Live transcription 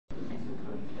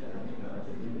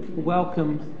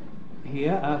Welcome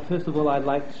here. First of all, I'd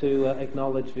like to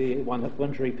acknowledge the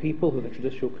Wurundjeri people, who are the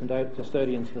traditional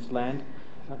custodians of this land,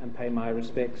 and pay my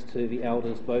respects to the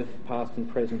elders, both past and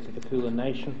present, of the Kulin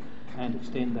Nation, and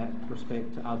extend that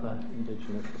respect to other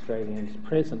Indigenous Australians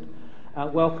present.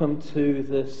 Welcome to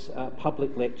this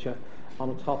public lecture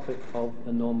on a topic of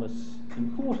enormous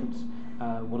importance.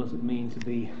 What does it mean to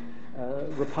be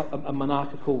a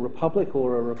monarchical republic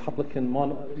or a republican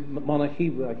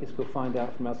monarchy? I guess we'll find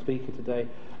out from our speaker today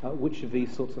which of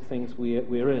these sorts of things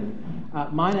we're in.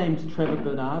 My name's Trevor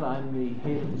Bernard. I'm the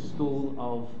head of the School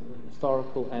of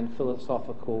Historical and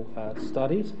Philosophical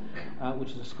Studies,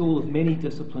 which is a school of many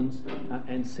disciplines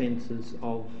and centres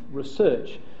of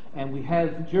research. And we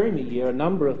have, during the year, a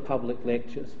number of public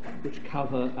lectures which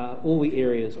cover all the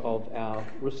areas of our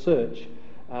research.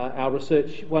 Our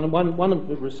research, one of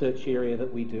the research area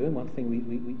that we do, and one thing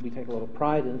we take a lot of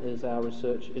pride in, is our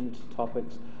research into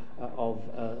topics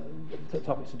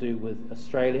topics to do with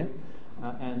Australia.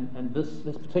 And this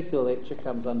particular lecture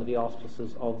comes under the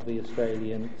auspices of the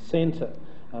Australian Centre,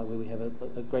 where we have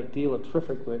a great deal of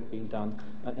terrific work being done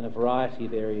in a variety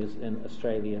of areas in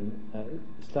Australian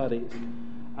studies.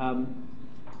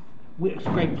 It's a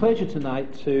great pleasure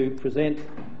tonight to present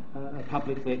a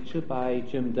public lecture by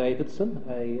Jim Davidson,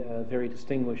 a very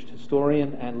distinguished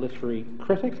historian and literary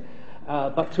critic.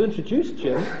 But to introduce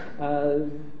Jim,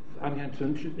 I'm going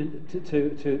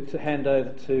to hand over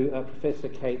to Professor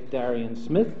Kate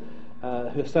Darien-Smith,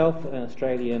 herself an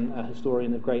Australian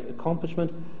historian of great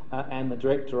accomplishment, and the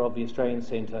director of the Australian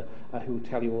Centre, who will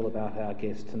tell you all about our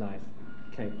guest tonight.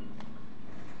 Kate.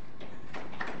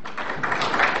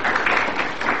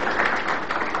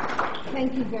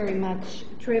 Thank you very much,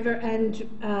 Trevor, and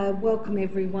welcome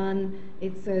everyone.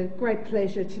 It's a great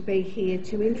pleasure to be here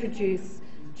to introduce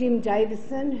Jim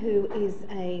Davidson, who is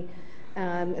a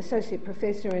Associate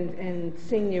Professor and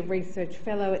Senior Research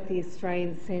Fellow at the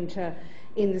Australian Centre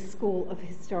in the School of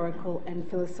Historical and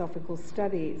Philosophical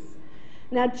Studies.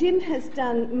 Now, Jim has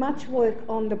done much work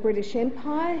on the British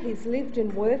Empire. He's lived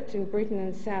and worked in Britain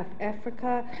and South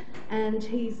Africa, and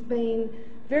he's been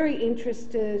very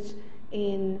interested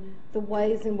in the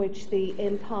ways in which the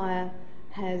empire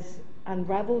has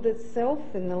unravelled itself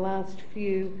in the last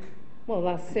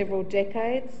several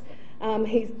decades.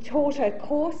 He's taught a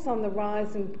course on the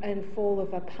rise and fall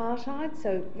of apartheid,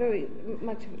 so very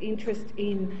much of interest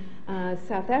in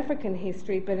South African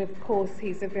history, but of course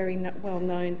he's very well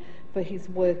known for his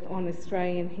work on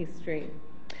Australian history.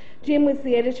 Jim was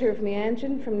the editor of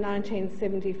Meanjin from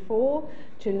 1974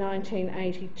 to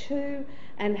 1982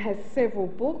 and has several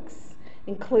books,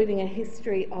 including a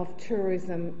history of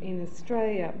tourism in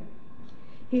Australia.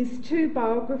 His two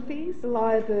biographies,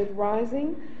 Lyrebird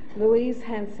Rising, Louise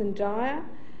Hanson Dyer,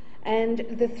 and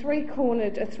A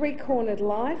Three-Cornered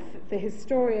Life, the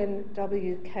historian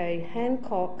W.K.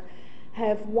 Hancock,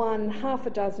 have won half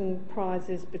a dozen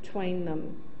prizes between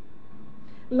them.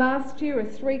 Last year, A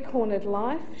Three-Cornered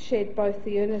Life shared both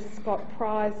the Ernest Scott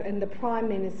Prize and the Prime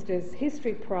Minister's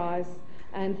History Prize,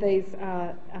 and these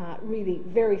are really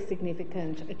very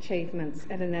significant achievements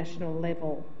at a national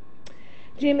level.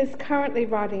 Jim is currently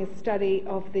writing a study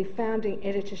of the founding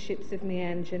editorships of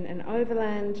Meanjin and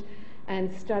Overland,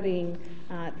 and studying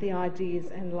the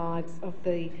ideas and lives of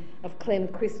Clem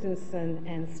Christensen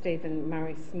and Stephen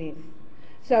Murray Smith.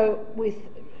 So with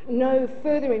no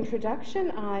further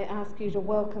introduction, I ask you to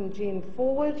welcome Jim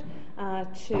forward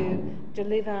to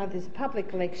deliver this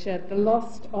public lecture, The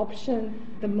Lost Option,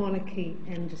 the Monarchy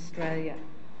and Australia.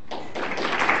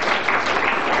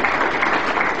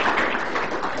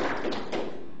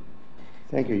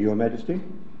 Thank you, Your Majesty.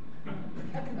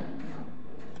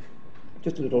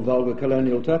 Just a little vulgar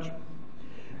colonial touch.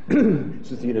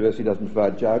 Since the university doesn't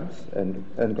provide jugs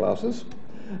and glasses,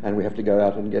 and we have to go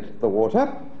out and get the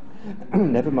water,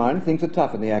 never mind, things are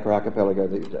tough in the Acker Archipelago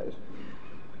these days.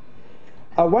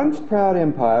 A once proud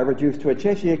empire reduced to a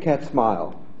Cheshire cat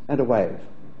smile and a wave.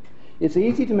 It's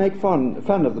easy to make fun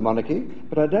of the monarchy,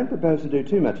 but I don't propose to do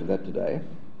too much of that today.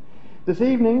 This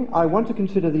evening, I want to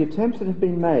consider the attempts that have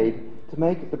been made to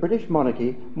make the British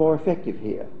monarchy more effective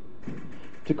here,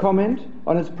 to comment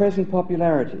on its present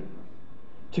popularity,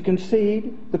 to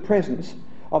concede the presence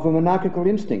of a monarchical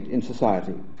instinct in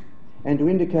society, and to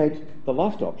indicate the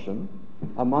lost option,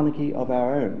 a monarchy of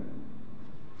our own.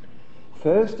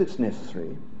 First, it's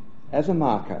necessary, as a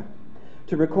marker,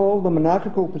 to recall the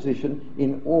monarchical position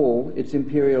in all its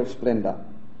imperial splendour.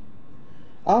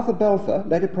 Arthur Balfour,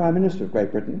 later Prime Minister of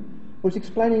Great Britain, was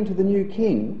explaining to the new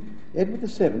king, Edward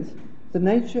VII, the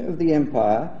nature of the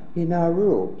empire he now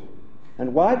ruled,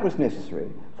 and why it was necessary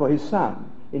for his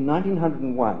son, in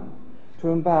 1901, to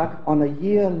embark on a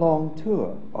year-long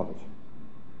tour of it.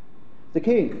 The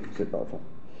King, said Balfour,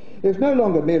 is no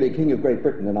longer merely King of Great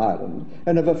Britain and Ireland,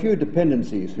 and of a few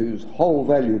dependencies whose whole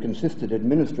value consisted in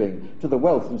ministering to the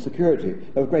wealth and security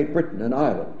of Great Britain and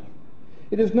Ireland.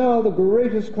 It is now the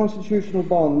greatest constitutional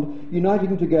bond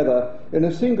uniting together in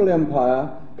a single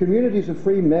empire communities of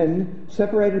free men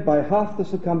separated by half the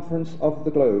circumference of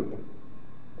the globe.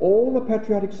 All the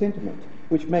patriotic sentiment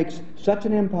which makes such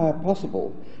an empire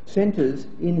possible centres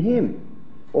in him,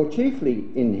 or chiefly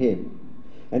in him,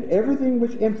 and everything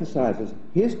which emphasises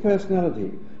his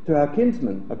personality to our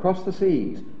kinsmen across the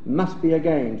seas must be a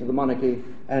gain to the monarchy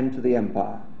and to the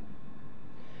empire.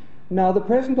 Now, the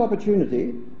present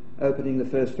opportunity, opening the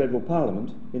first federal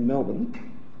parliament in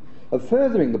Melbourne, of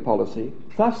furthering the policy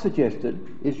thus suggested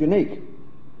is unique.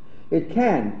 It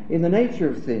can, in the nature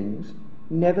of things,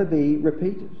 never be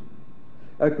repeated.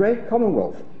 A great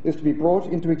commonwealth is to be brought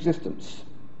into existence.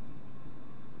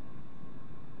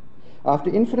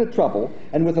 After infinite trouble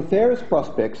and with the fairest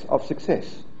prospects of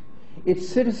success, its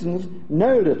citizens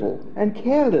know little and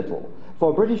care little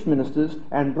for British ministers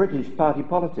and British party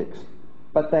politics,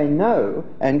 but they know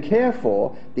and care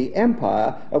for the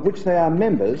empire of which they are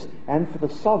members and for the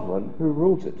sovereign who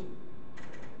rules it.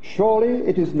 Surely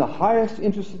it is in the highest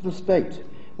interest of the state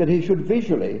that he should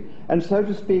visually and, so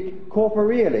to speak,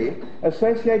 corporeally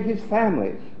associate his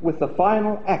family with the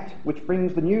final act which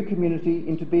brings the new community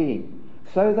into being,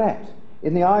 so that,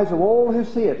 in the eyes of all who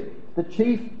see it, the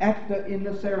chief actor in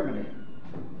the ceremony,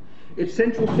 its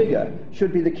central figure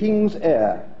should be the King's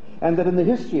heir, and that in the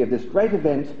history of this great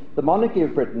event, the monarchy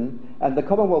of Britain and the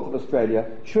Commonwealth of Australia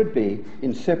should be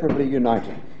inseparably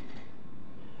united.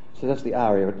 So that's the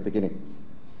aria at the beginning.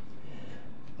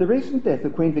 The recent death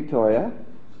of Queen Victoria,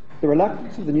 the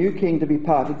reluctance of the new king to be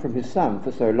parted from his son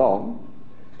for so long,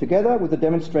 together with the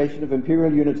demonstration of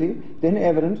imperial unity then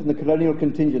evident in the colonial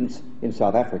contingents in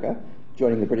South Africa,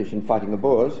 joining the British in fighting the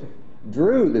Boers,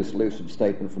 drew this lucid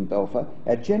statement from Balfour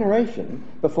a generation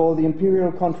before the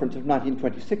Imperial Conference of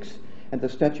 1926 and the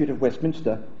Statute of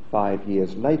Westminster 5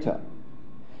 years later.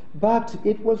 But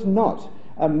it was not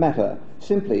a matter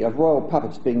simply of royal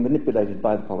puppets being manipulated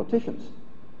by the politicians.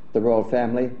 The royal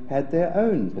family had their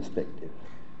own perspective.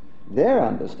 Their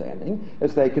understanding,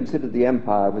 as they considered the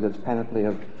empire with its panoply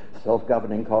of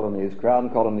self-governing colonies, crown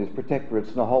colonies, protectorates,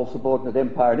 and a whole subordinate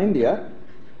empire in India,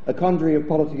 a congery of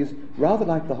polities rather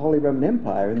like the Holy Roman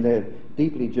Empire in their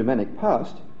deeply Germanic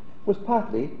past, was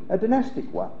partly a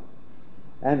dynastic one.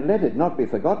 And let it not be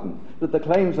forgotten that the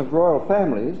claims of royal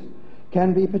families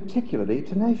can be particularly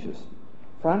tenacious.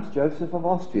 Franz Joseph of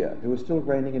Austria, who was still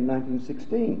reigning in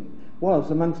 1916,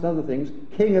 was, amongst other things,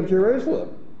 King of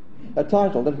Jerusalem, a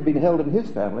title that had been held in his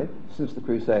family since the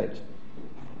Crusades.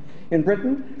 In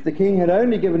Britain, the king had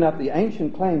only given up the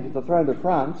ancient claim to the throne of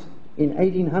France in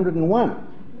 1801,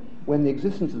 when the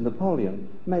existence of Napoleon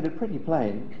made it pretty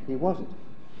plain he wasn't.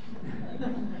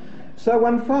 So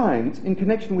one finds, in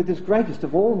connection with this greatest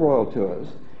of all royal tours,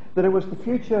 that it was the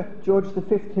future George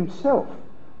V himself,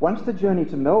 once the journey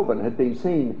to Melbourne had been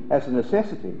seen as a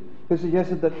necessity, who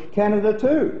suggested that Canada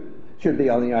too should be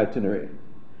on the itinerary.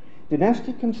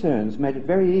 Dynastic concerns made it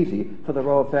very easy for the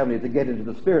royal family to get into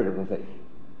the spirit of the thing.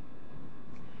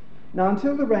 Now,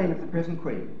 until the reign of the present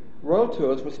Queen, royal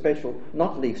tours were special,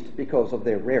 not least because of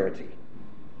their rarity.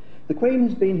 The Queen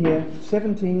has been here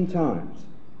 17 times,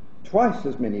 twice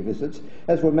as many visits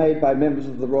as were made by members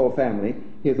of the royal family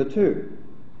hitherto.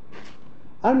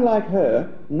 Unlike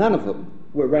her, none of them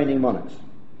were reigning monarchs.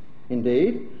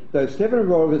 Indeed, those 7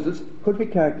 royal visits could be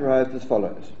characterised as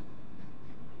follows.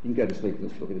 You can go to sleep and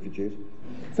look at it if you choose.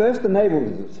 First, the naval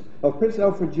visits of Prince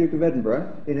Alfred, Duke of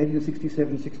Edinburgh in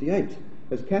 1867-68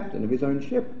 as captain of his own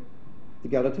ship, the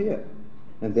Galatea.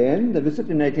 And then the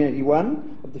visit in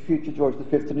 1881 of the future George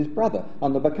V and his brother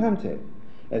on the Bacchante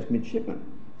as midshipmen.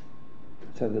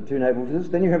 So the 2 naval visits.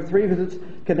 Then you have 3 visits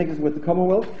connected with the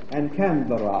Commonwealth and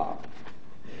Canberra.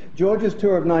 George's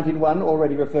tour of 1901,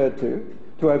 already referred to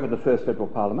open the first federal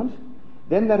parliament.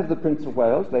 Then that of the Prince of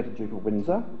Wales, later Duke of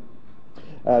Windsor,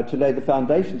 to lay the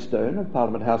foundation stone of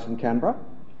Parliament House in Canberra.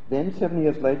 Then, 7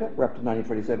 years later, we're up to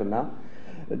 1927 now,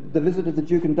 the visit of the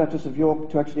Duke and Duchess of York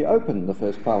to actually open the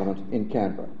first Parliament in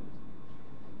Canberra.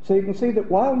 So you can see that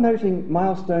while noting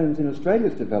milestones in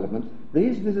Australia's development,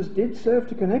 these visits did serve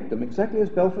to connect them, exactly as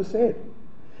Balfour said,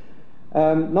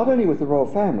 not only with the royal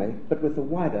family, but with the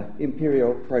wider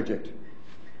imperial project.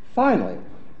 Finally,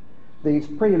 these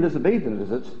pre-Elizabethan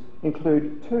visits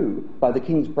include 2 by the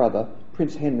King's brother,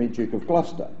 Prince Henry, Duke of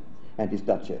Gloucester, and his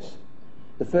Duchess.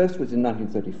 The first was in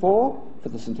 1934 for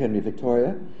the centenary of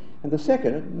Victoria, and the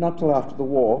second not till after the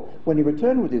war, when he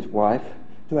returned with his wife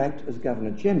to act as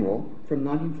Governor-General from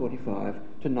 1945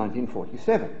 to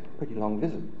 1947. Pretty long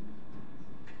visit.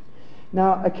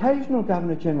 Now, occasional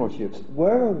Governor-Generalships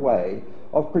were a way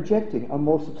of projecting a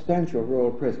more substantial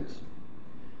royal presence.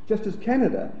 Just as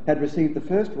Canada had received the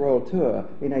first royal tour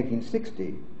in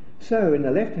 1860, so in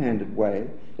a left-handed way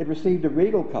it received a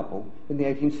regal couple in the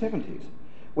 1870s,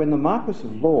 when the Marquess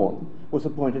of Lorne was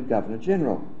appointed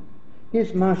Governor-General.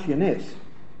 His Marchioness,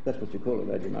 that's what you call a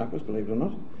Lady Marquess, believe it or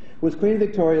not, was Queen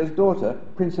Victoria's daughter,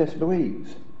 Princess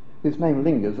Louise, whose name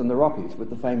lingers in the Rockies with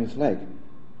the famous lake.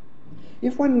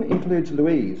 If one includes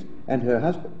Louise and her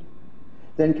husband,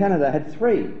 then Canada had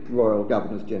 3 royal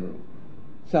governors-general.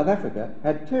 South Africa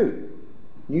had 2.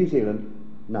 New Zealand,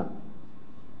 none.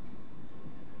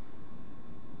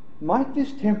 Might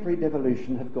this temporary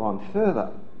devolution have gone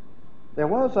further? There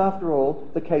was, after all,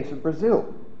 the case of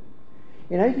Brazil.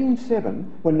 In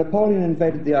 1807, when Napoleon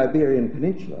invaded the Iberian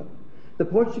Peninsula, the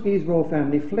Portuguese royal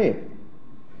family fled,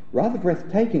 rather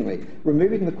breathtakingly,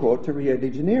 removing the court to Rio de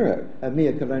Janeiro, a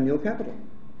mere colonial capital.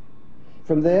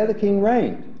 From there the king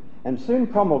reigned, and soon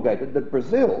promulgated that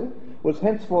Brazil was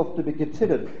henceforth to be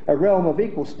considered a realm of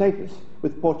equal status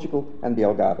with Portugal and the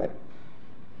Algarve.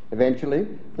 Eventually,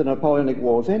 the Napoleonic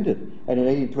Wars ended, and in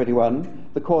 1821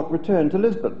 the court returned to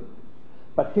Lisbon.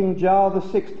 But King João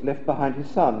VI left behind his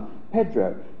son,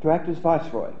 Pedro, to act as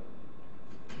viceroy.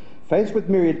 Faced with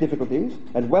myriad difficulties,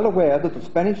 and well aware that the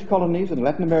Spanish colonies in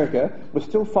Latin America were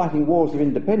still fighting wars of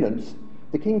independence,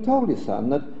 the king told his son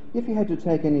that if he had to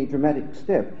take any dramatic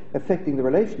step affecting the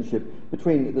relationship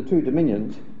between the 2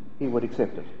 dominions, he would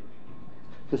accept it.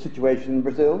 The situation in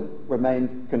Brazil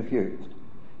remained confused.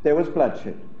 There was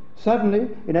bloodshed. Suddenly,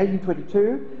 in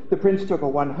 1822, the prince took a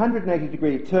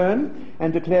 180-degree turn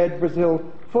and declared Brazil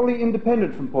fully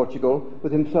independent from Portugal,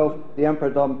 with himself the Emperor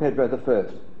Dom Pedro I.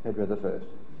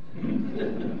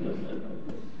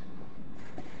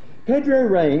 Pedro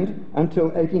reigned until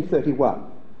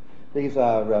 1831. These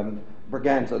are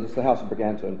Braganza, this is the House of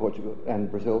Braganza in Portugal and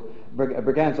Brazil.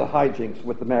 Braganza hijinks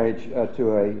with the marriage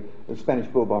to a Spanish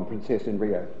Bourbon princess in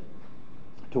Rio,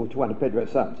 to one of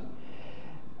Pedro's sons.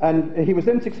 And he was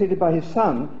then succeeded by his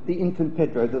son, the infant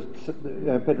Pedro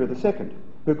II,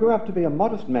 who grew up to be a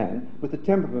modest man with the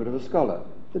temperament of a scholar.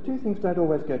 The 2 things don't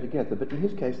always go together, but in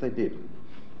his case they did.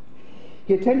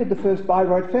 He attended the first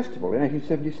Bayreuth Festival in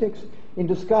 1876 in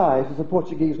disguise as a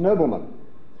Portuguese nobleman,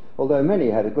 although many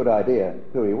had a good idea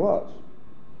who he was.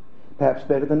 Perhaps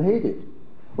better than he did.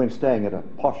 When staying at a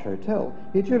posh hotel,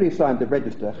 he duly signed the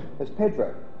register as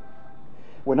Pedro.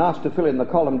 When asked to fill in the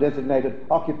column designated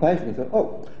occupation, he said,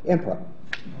 "Oh, Emperor."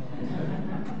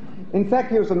 In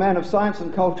fact, he was a man of science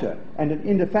and culture and an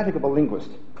indefatigable linguist,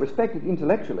 respected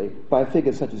intellectually by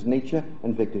figures such as Nietzsche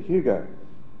and Victor Hugo.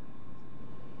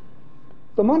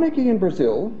 The monarchy in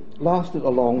Brazil lasted a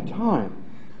long time,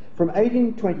 from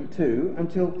 1822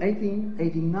 until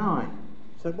 1889,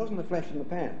 so it wasn't a flash in the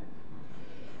pan.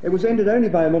 It was ended only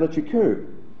by a military coup.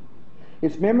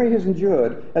 Its memory has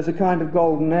endured as a kind of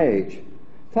golden age.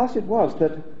 Thus it was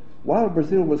that while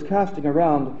Brazil was casting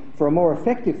around for a more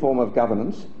effective form of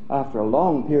governance after a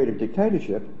long period of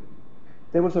dictatorship,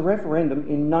 there was a referendum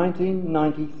in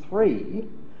 1993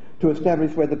 to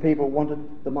establish whether people wanted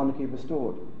the monarchy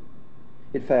restored.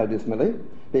 It failed dismally,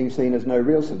 being seen as no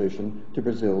real solution to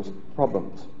Brazil's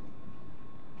problems.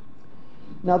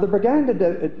 Now, the Braganza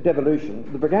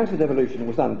devolution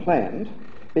was unplanned,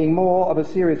 being more of a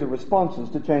series of responses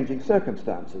to changing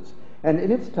circumstances, and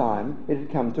in its time it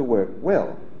had come to work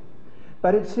well.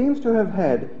 But it seems to have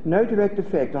had no direct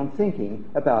effect on thinking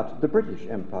about the British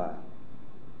Empire.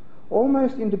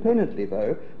 Almost independently,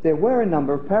 though, there were a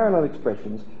number of parallel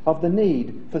expressions of the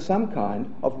need for some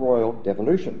kind of royal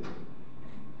devolution.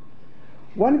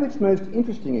 One of its most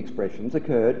interesting expressions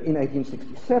occurred in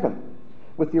 1867,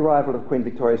 with the arrival of Queen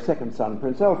Victoria's second son,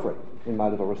 Prince Alfred, in my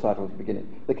little recital at the beginning,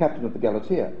 the captain of the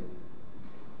Galatea.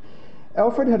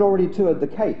 Alfred had already toured the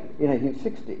Cape in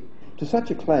 1860, to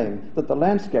such acclaim that the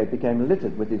landscape became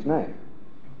littered with his name.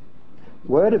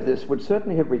 Word of this would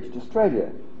certainly have reached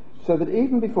Australia, so that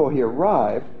even before he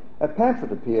arrived, a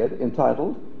pamphlet appeared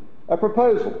entitled "A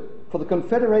Proposal for the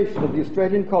Confederation of the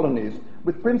Australian Colonies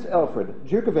with Prince Alfred,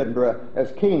 Duke of Edinburgh,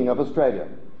 as King of Australia."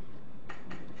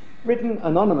 Written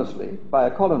anonymously by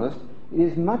a colonist, it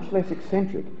is much less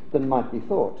eccentric than might be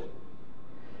thought.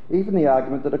 Even the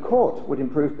argument that a court would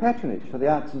improve patronage for the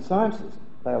arts and sciences,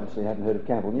 they obviously hadn't heard of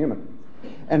Campbell Newman,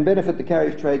 and benefit the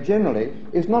carriage trade generally,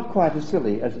 is not quite as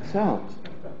silly as it sounds.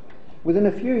 Within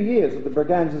a few years of the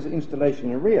Braganza's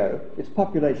installation in Rio, its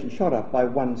population shot up by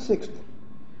 1/6.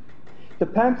 The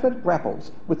pamphlet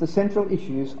grapples with the central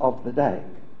issues of the day.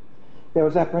 There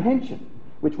was apprehension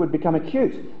which would become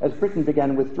acute as Britain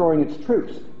began withdrawing its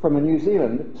troops from a New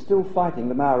Zealand still fighting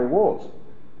the Maori Wars,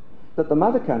 that the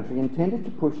mother country intended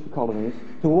to push the colonies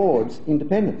towards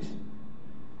independence.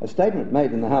 A statement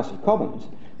made in the House of Commons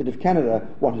that if Canada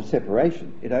wanted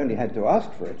separation, it only had to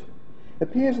ask for it,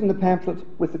 appears in the pamphlet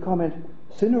with the comment,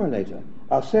 "Sooner or later,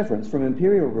 our severance from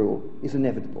imperial rule is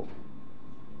inevitable."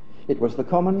 It was the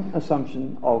common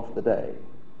assumption of the day.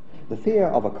 The fear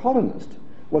of a colonist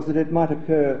was that it might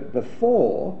occur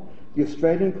before the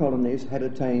Australian colonies had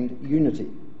attained unity.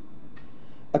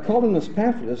 A colonist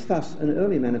pamphlet is thus an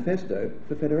early manifesto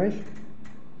for federation.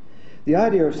 The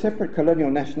idea of separate colonial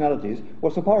nationalities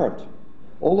was abhorrent,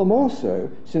 all the more so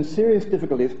since serious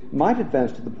difficulties might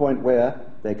advance to the point where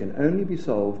they can only be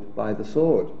solved by the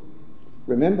sword.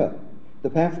 Remember, the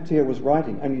pamphleteer was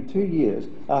writing only 2 years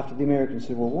after the American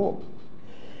Civil War.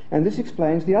 And this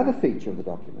explains the other feature of the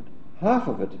document. Half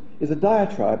of it is a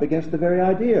diatribe against the very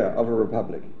idea of a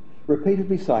republic,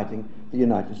 repeatedly citing the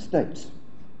United States.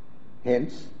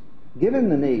 Hence, given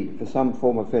the need for some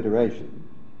form of federation,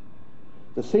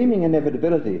 the seeming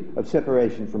inevitability of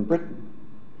separation from Britain,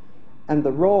 and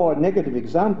the raw negative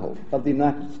example of the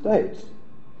United States,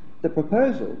 the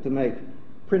proposal to make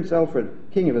Prince Alfred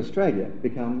King of Australia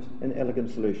becomes an elegant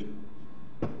solution.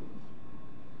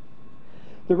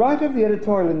 The writer of the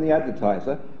editorial in the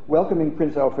Advertiser, welcoming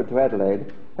Prince Alfred to Adelaide,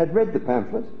 had read the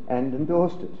pamphlet and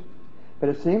endorsed it, but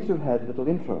it seems to have had little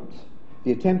influence.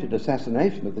 The attempted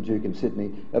assassination of the Duke in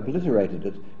Sydney obliterated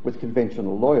it with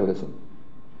conventional loyalism.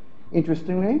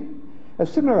 Interestingly, a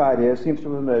similar idea seems to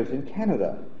have emerged in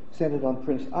Canada, centred on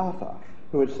Prince Arthur,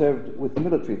 who had served with the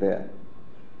military there.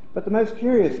 But the most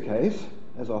curious case,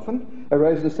 as often,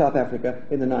 arose in South Africa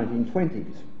in the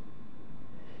 1920s.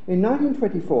 In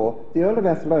 1924, the Earl of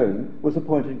Athlone was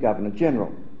appointed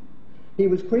Governor-General. He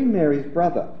was Queen Mary's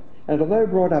brother, and although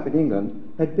brought up in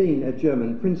England, had been a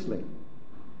German princeling.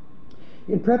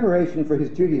 In preparation for his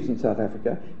duties in South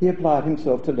Africa, he applied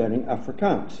himself to learning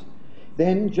Afrikaans,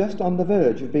 then just on the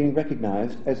verge of being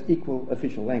recognised as equal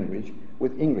official language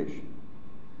with English.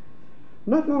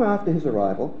 Not long after his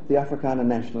arrival, the Afrikaner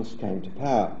nationalists came to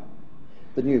power.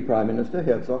 The new Prime Minister,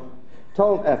 Herzog,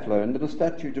 told Athlone that a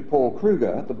statue to Paul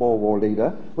Kruger, the Boer War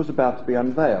leader, was about to be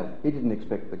unveiled. He didn't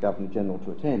expect the Governor-General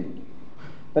to attend.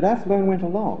 But Athlone went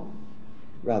along,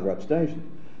 rather upstation,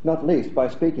 not least by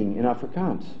speaking in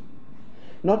Afrikaans.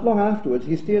 Not long afterwards,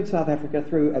 he steered South Africa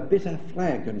through a bitter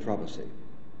flag controversy,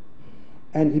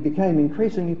 and he became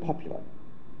increasingly popular.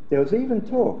 There was even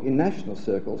talk in national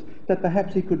circles that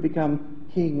perhaps he could become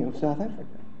King of South Africa.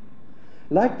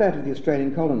 Like that of the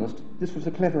Australian colonist, this was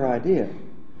a clever idea,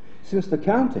 since the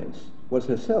Countess was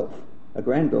herself a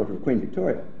granddaughter of Queen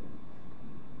Victoria.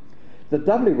 The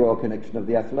doubly royal connection of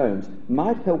the Athlones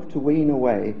might help to wean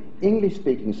away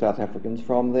English-speaking South Africans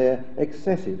from their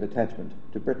excessive attachment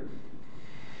to Britain.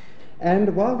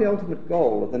 And while the ultimate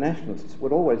goal of the nationalists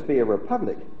would always be a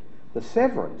republic, the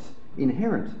severance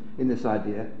inherent in this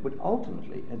idea would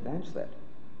ultimately advance that.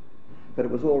 But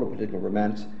it was all a political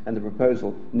romance, and the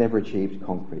proposal never achieved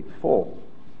concrete form.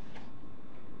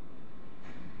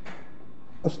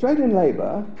 Australian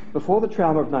Labor, before the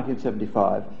trauma of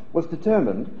 1975, was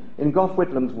determined, in Gough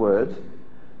Whitlam's words,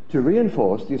 to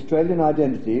reinforce the Australian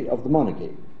identity of the monarchy.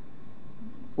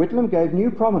 Whitlam gave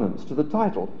new prominence to the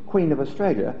title Queen of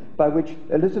Australia, by which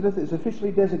Elizabeth is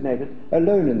officially designated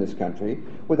alone in this country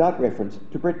without reference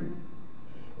to Britain.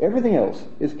 Everything else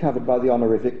is covered by the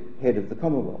honorific Head of the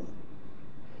Commonwealth.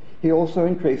 He also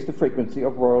increased the frequency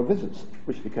of royal visits,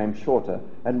 which became shorter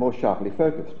and more sharply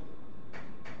focused.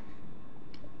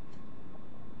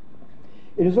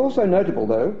 It is also notable,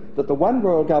 though, that the one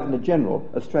Royal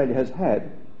Governor-General Australia has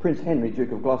had, Prince Henry,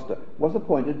 Duke of Gloucester, was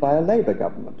appointed by a Labour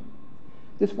government.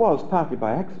 This was partly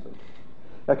by accident.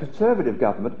 A Conservative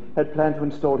government had planned to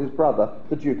install his brother,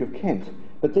 the Duke of Kent,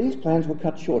 but these plans were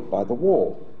cut short by the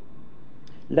war.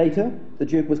 Later, the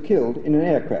Duke was killed in an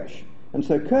air crash, and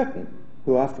so Curtin,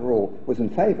 who after all was in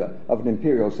favour of an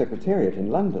imperial secretariat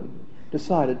in London,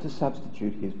 decided to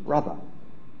substitute his brother.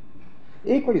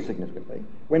 Equally significantly,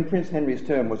 when Prince Henry's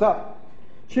term was up,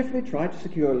 Chifley tried to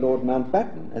secure Lord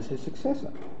Mountbatten as his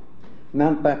successor.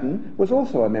 Mountbatten was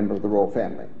also a member of the royal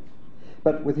family,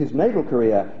 but with his naval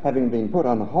career having been put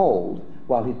on hold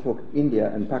while he took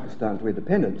India and Pakistan to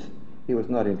independence, he was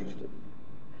not interested.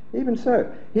 Even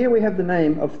so, here we have the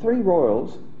name of 3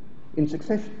 royals in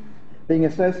succession being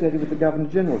associated with the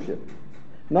Governor-Generalship,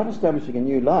 not establishing a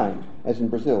new line, as in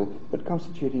Brazil, but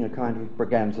constituting a kind of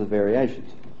Braganza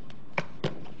variations.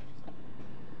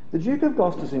 The Duke of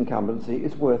Gloucester's incumbency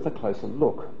is worth a closer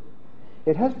look.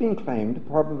 It has been claimed,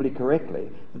 probably correctly,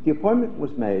 that the appointment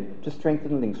was made to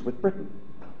strengthen links with Britain.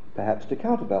 perhaps to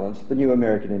counterbalance the new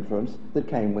American influence that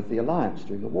came with the alliance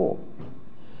during the war.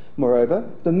 Moreover,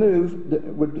 the move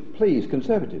would please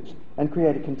Conservatives and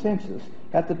create a consensus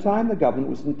at the time the government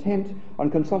was intent on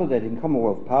consolidating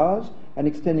Commonwealth powers and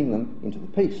extending them into the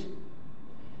peace.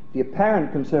 The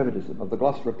apparent conservatism of the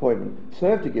Gloucester appointment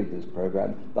served to give this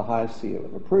program the highest seal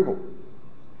of approval.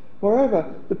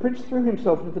 Moreover, the Prince threw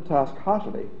himself into the task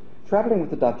heartily, travelling with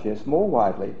the Duchess more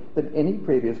widely than any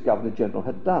previous Governor-General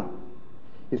had done.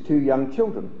 His two young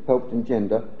children helped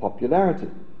engender popularity.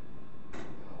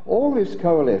 All this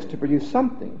coalesced to produce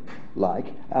something like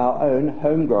our own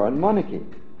homegrown monarchy.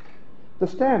 The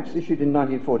stamps issued in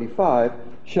 1945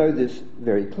 show this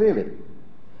very clearly.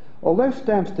 Although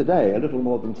stamps today are little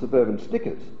more than suburban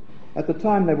stickers, at the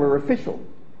time they were official,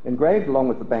 engraved along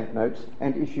with the banknotes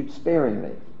and issued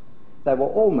sparingly. They were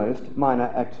almost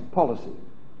minor acts of policy.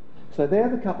 So there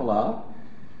the couple are,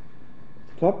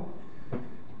 top,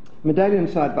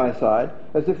 medallions side by side,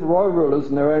 as if royal rulers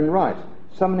in their own right,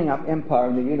 summoning up empire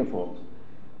in their uniforms.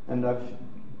 And I've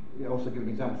also given an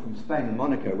example from Spain and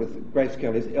Monaco with Grace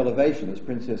Kelly's elevation as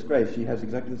Princess Grace. She has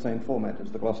exactly the same format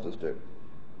as the Gloucesters do.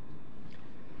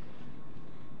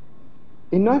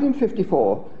 In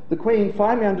 1954, the Queen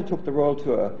finally undertook the royal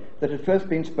tour that had first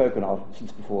been spoken of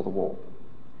since before the war.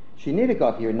 She nearly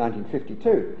got here in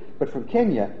 1952, but from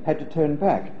Kenya had to turn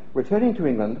back, returning to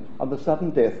England on the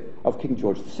sudden death of King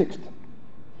George VI.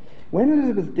 When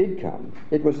Elizabeth did come,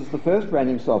 it was as the first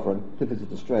reigning sovereign to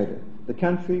visit Australia. The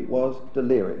country was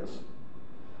delirious.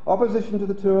 Opposition to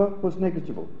the tour was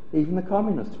negligible. Even the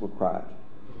communists were quiet.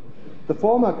 The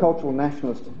former cultural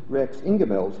nationalist Rex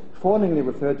Ingemells fawningly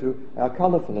referred to our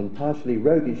colourful and partially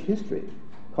roguish history,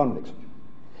 convicts,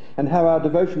 and how our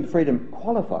devotion to freedom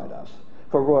qualified us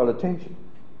for royal attention.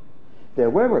 There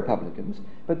were Republicans,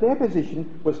 but their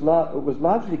position was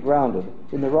largely grounded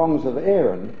in the wrongs of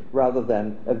Aaron rather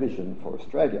than a vision for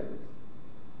Australia.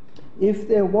 If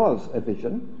there was a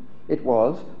vision, it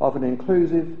was of an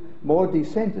inclusive, more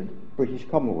decentered British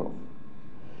Commonwealth.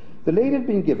 The lead had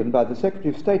been given by the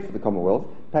Secretary of State for the Commonwealth,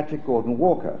 Patrick Gordon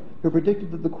Walker, who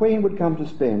predicted that the Queen would come to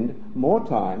spend more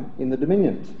time in the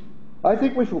Dominions. "I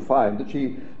think we shall find that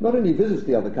she not only visits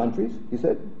the other countries," he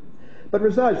said, "but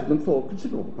resides in them for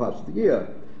considerable parts of the year,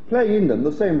 playing in them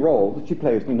the same role that she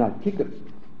plays in the United Kingdom."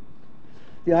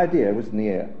 The idea was in the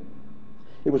air.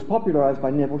 It was popularised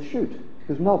by Neville Shute,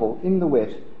 whose novel In the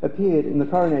Wet appeared in the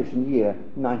coronation year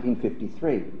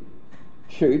 1953.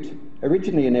 Shute,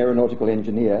 originally an aeronautical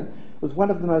engineer, was one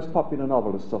of the most popular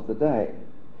novelists of the day,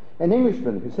 an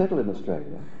Englishman who settled in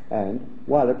Australia and,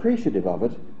 while appreciative of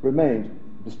it, remained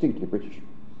distinctly British.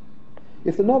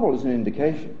 If the novel is an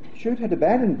indication, Shute had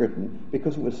abandoned Britain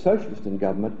because it was socialist in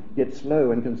government, yet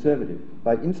slow and conservative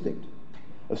by instinct.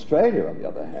 Australia, on the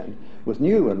other hand, was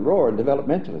new and raw and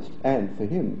developmentalist, and, for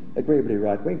him, agreeably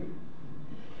right-wing.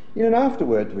 In an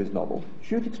afterword to his novel,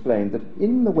 Shute explained that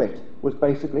In the Wet was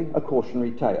basically a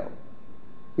cautionary tale.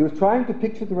 He was trying to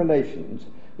picture the relations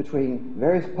between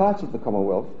various parts of the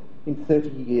Commonwealth in 30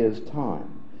 years' time,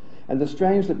 and the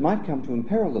strains that might come to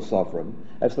imperil the sovereign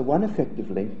as the one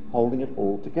effectively holding it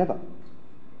all together.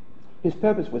 His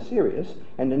purpose was serious,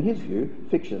 and in his view,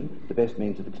 fiction the best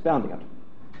means of expounding it.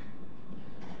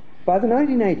 By the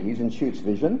 1980s, in Shute's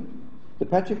vision, the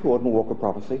Patrick Gordon Walker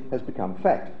prophecy has become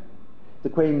fact. The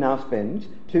Queen now spends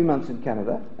 2 months in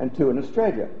Canada and 2 in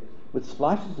Australia, with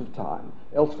slices of time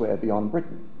elsewhere beyond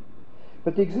Britain.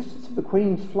 But the existence of the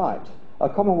Queen's flight, a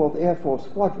Commonwealth Air Force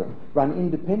squadron run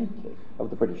independently of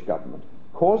the British government,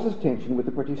 causes tension with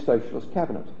the British Socialist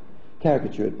cabinet,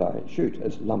 caricatured by Shute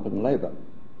as lumpen Labour.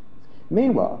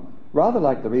 Meanwhile, rather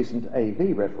like the recent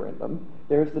AV referendum,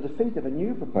 there is the defeat of a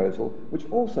new proposal which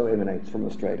also emanates from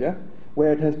Australia,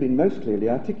 where it has been most clearly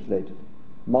articulated: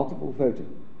 multiple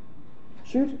voting.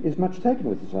 Shute is much taken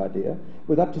with this idea,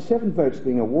 with up to 7 votes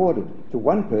being awarded to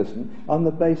one person on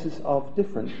the basis of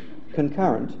different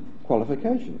concurrent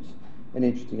qualifications. An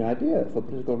interesting idea for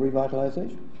political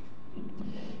revitalisation.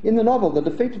 In the novel, the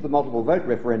defeat of the multiple vote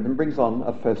referendum brings on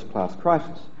a first-class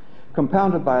crisis,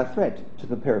 compounded by a threat to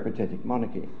the peripatetic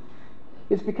monarchy.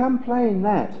 It's become plain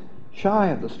that, shy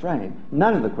of the strain,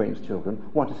 none of the Queen's children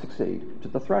want to succeed to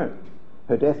the throne.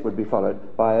 Her death would be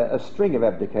followed by a string of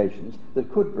abdications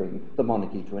that could bring the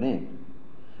monarchy to an end.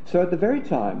 So at the very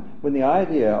time when the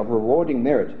idea of rewarding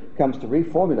merit comes to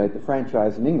reformulate the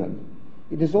franchise in England,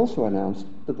 it is also announced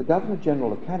that the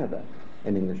Governor-General of Canada,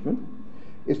 an Englishman,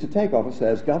 is to take office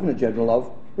as Governor-General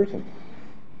of Britain.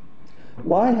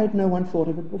 Why had no one thought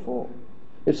of it before?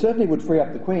 It certainly would free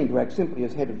up the Queen to act simply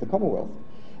as head of the Commonwealth,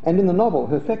 and in the novel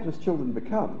her feckless children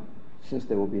become, since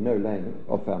there will be no laying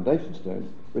of foundation stones,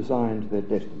 resigned to their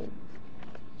destiny.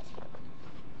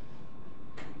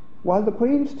 While the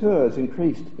Queen's tours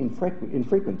increased in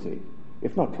frequency,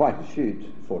 if not quite as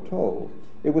she'd foretold,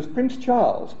 it was Prince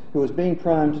Charles who was being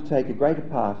primed to take a greater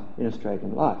part in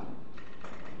Australian life.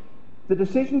 The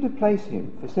decision to place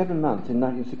him for 7 months in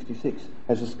 1966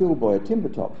 as a schoolboy at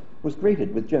Timbertop was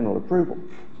greeted with general approval.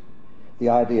 The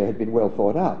idea had been well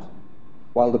thought out.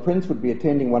 While the Prince would be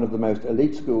attending one of the most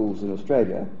elite schools in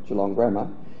Australia, Geelong Grammar,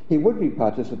 he would be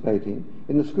participating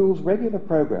in the school's regular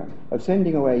program of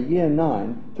sending away Year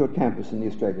 9 to a campus in the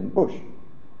Australian bush.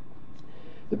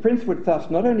 The Prince would thus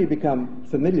not only become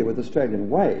familiar with Australian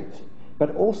ways,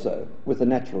 but also with the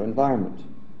natural environment.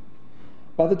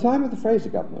 By the time of the Fraser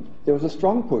government, there was a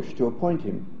strong push to appoint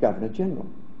him Governor-General.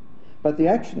 But the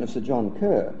action of Sir John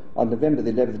Kerr on November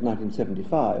the 11th,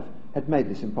 1975, had made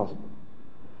this impossible.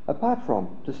 Apart from,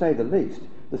 to say the least,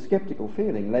 the sceptical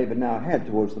feeling Labor now had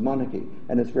towards the monarchy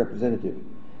and its representative,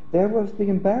 there was the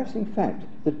embarrassing fact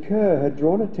that Kerr had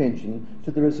drawn attention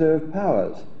to the reserved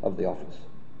powers of the office.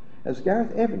 As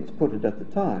Gareth Evans put it at the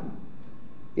time,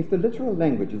 if the literal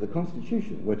language of the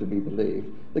Constitution were to be believed,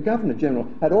 the Governor-General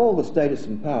had all the status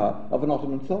and power of an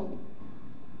Ottoman sultan.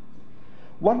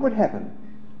 What would happen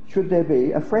should there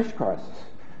be a fresh crisis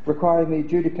requiring the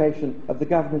adjudication of the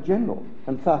Governor-General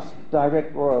and thus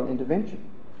direct royal intervention?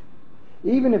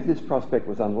 Even if this prospect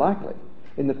was unlikely,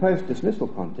 in the post-dismissal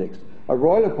context, a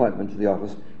royal appointment to the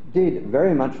office did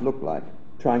very much look like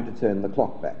trying to turn the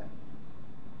clock back.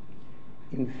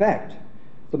 In fact,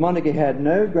 the monarchy had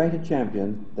no greater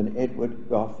champion than Edward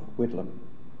Gough Whitlam.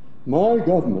 "My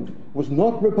government was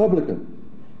not Republican,"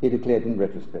 he declared in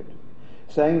retrospect,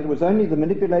 saying that it was only the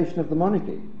manipulation of the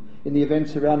monarchy in the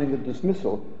events surrounding the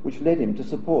dismissal which led him to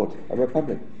support a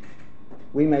republic.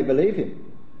 We may believe him.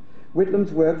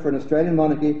 Whitlam's work for an Australian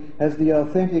monarchy has the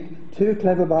authentic too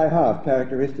clever by half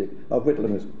characteristic of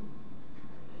Whitlamism.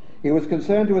 He was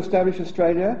concerned to establish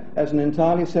Australia as an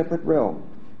entirely separate realm,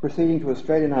 proceeding to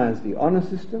Australianise the honour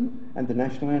system and the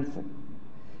national anthem.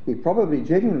 He probably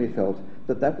genuinely felt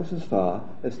that that was as far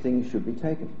as things should be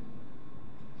taken.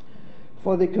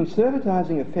 For the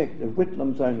conservatising effect of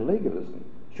Whitlam's own legalism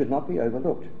should not be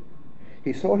overlooked.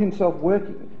 He saw himself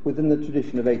working within the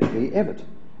tradition of H.B. Evatt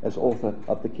as author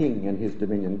of The King and His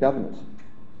Dominion Governors.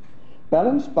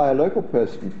 Balanced by a local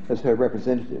person as her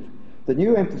representative, the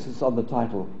new emphasis on the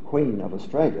title Queen of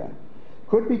Australia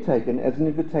could be taken as an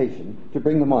invitation to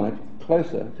bring the monarch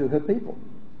closer to her people.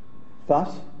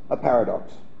 Thus, a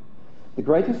paradox. The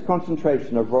greatest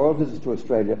concentration of royal visits to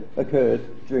Australia occurred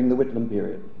during the Whitlam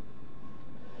period.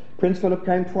 Prince Philip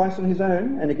came twice on his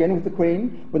own, and again with the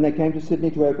Queen, when they came to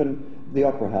Sydney to open the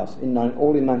Opera House,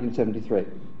 all in 1973.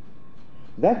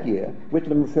 That year,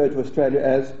 Whitlam referred to Australia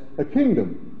as a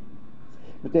kingdom,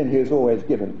 but then he was always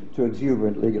given to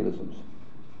exuberant legalisms.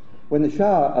 When the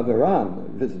Shah of Iran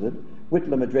visited,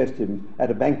 Whitlam addressed him at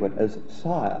a banquet as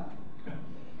sire.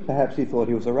 Perhaps he thought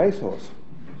he was a racehorse.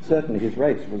 Certainly his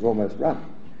race was almost run.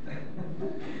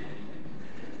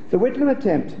 The Whitlam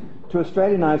attempt to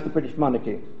Australianise the British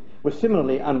monarchy was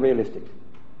similarly unrealistic.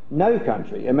 No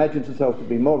country imagines itself to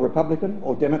be more republican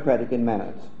or democratic in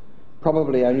manners.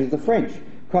 Probably only the French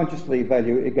consciously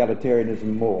value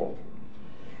egalitarianism more.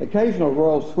 Occasional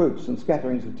royal swoops and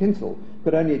scatterings of tinsel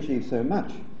could only achieve so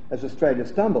much, as Australia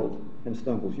stumbled, and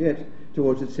stumbles yet,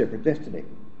 towards its separate destiny.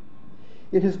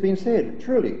 It has been said,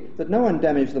 truly, that no one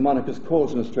damaged the monarchist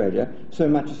cause in Australia so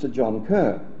much as Sir John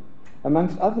Kerr.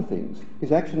 Amongst other things,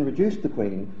 his action reduced the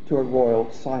Queen to a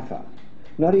royal cipher,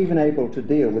 not even able to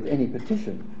deal with any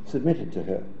petition submitted to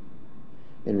her.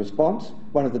 In response,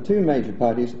 one of the two major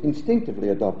parties instinctively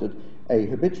adopted a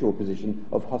habitual position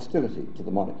of hostility to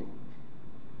the monarchy.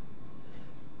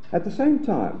 At the same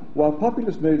time, while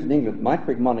populist moves in England might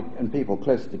bring monarch and people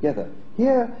closer together,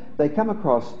 here they come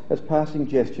across as passing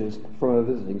gestures from a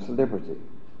visiting celebrity.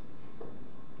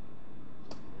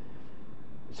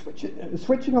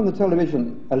 Switching on the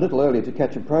television a little earlier to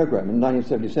catch a program in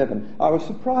 1977, I was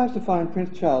surprised to find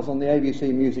Prince Charles on the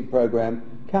ABC music program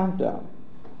Countdown.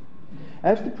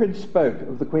 As the Prince spoke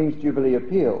of the Queen's Jubilee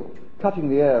appeal, cutting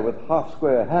the air with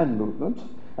half-square hand movements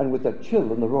and with that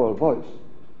chill in the royal voice,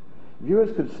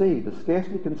 viewers could see the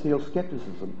scarcely concealed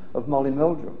scepticism of Molly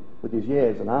Meldrum with his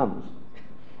years and ums.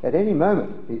 At any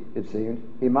moment, it seemed,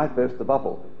 he might burst the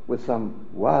bubble with some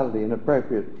wildly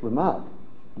inappropriate remark.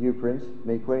 You Prince,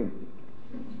 me Queen.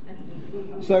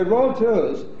 So royal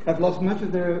tours have lost much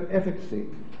of their efficacy,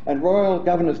 and royal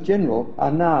governors-general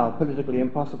are now politically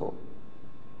impossible.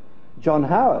 John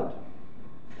Howard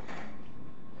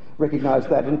recognised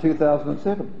that in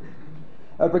 2007.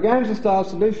 A Braganza-style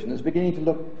solution is beginning to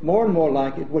look more and more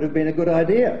like it would have been a good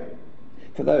idea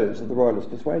for those of the royalist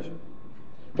persuasion.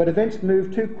 But events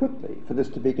moved too quickly for this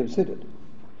to be considered.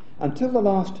 Until the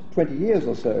last 20 years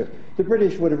or so, the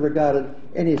British would have regarded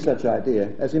any such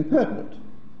idea as impertinent.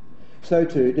 So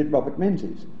too did Robert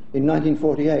Menzies. In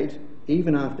 1948,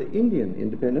 even after Indian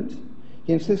independence,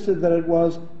 he insisted that it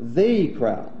was the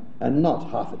crown and not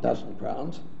half a dozen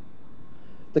crowns.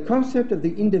 The concept of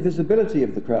the indivisibility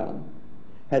of the crown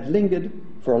had lingered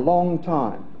for a long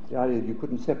time. The idea that you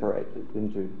couldn't separate it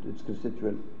into its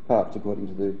constituent parts according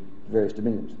to the various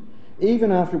dominions,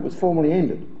 even after it was formally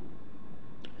ended,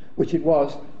 which it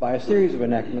was by a series of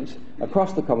enactments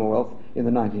across the Commonwealth in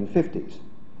the 1950s.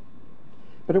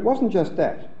 But it wasn't just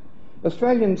that.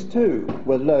 Australians too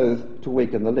were loath to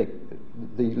weaken the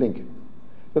link.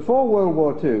 Before World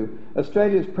War II,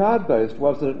 Australia's proud boast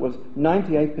was that it was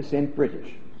 98%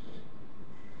 British.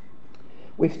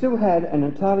 We still had an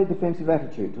entirely defensive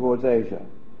attitude towards Asia,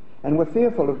 and were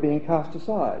fearful of being cast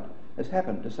aside, as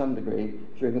happened to some degree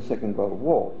during the Second World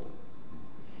War.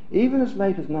 Even as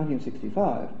late as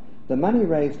 1965, the money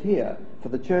raised here for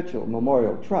the Churchill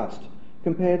Memorial Trust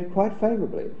compared quite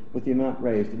favourably with the amount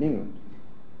raised in England.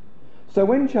 So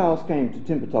when Charles came to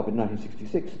Timbertop in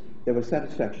 1966, there was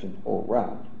satisfaction all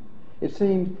round. It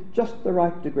seemed just the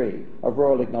right degree of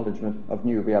royal acknowledgement of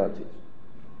new realities.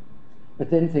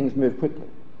 But then things moved quickly.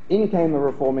 In came a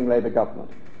reforming Labour government.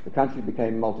 The country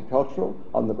became multicultural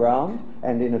on the ground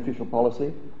and in official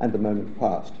policy, and the moment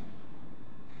passed.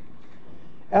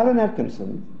 Alan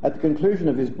Atkinson, at the conclusion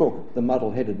of his book, The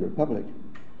Muddle-Headed Republic,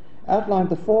 outlined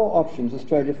the four options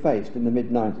Australia faced in the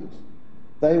mid-90s.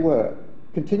 They were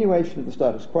continuation of the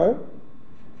status quo,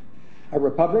 a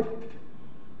republic,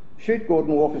 Shute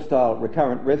Gordon Walker-style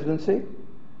recurrent residency,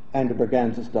 and a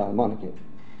Braganza-style monarchy.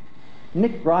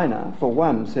 Nick Briner, for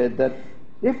one, said that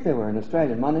if there were an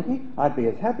Australian monarchy, I'd be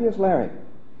as happy as Larry.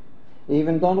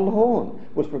 Even Donald Horne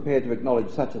was prepared to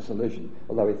acknowledge such a solution,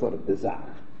 although he thought it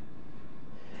bizarre.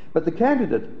 But the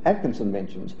candidate Atkinson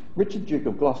mentions, Richard Duke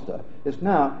of Gloucester, is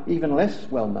now even less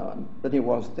well known than he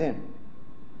was then.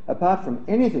 Apart from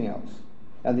anything else,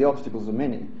 and the obstacles are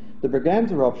many, the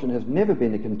Braganza option has never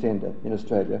been a contender in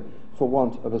Australia for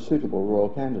want of a suitable royal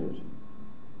candidate.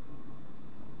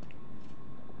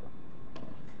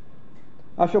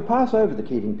 I shall pass over the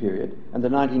Keating period and the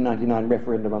 1999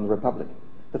 referendum on the Republic.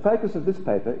 The focus of this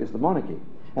paper is the monarchy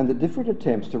and the different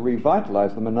attempts to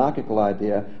revitalise the monarchical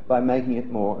idea by making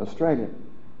it more Australian.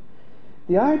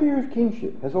 The idea of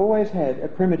kingship has always had a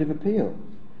primitive appeal.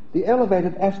 The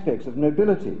elevated aspects of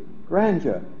nobility,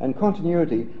 grandeur and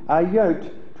continuity are yoked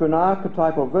to an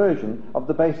archetypal version of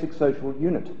the basic social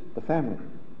unit, the family.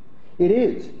 It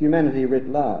is humanity writ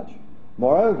large.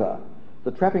 Moreover,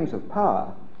 the trappings of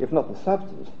power, if not the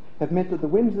substance, have meant that the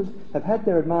Windsors have had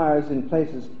their admirers in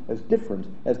places as different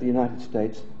as the United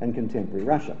States and contemporary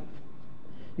Russia.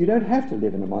 You don't have to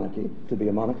live in a monarchy to be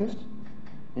a monarchist.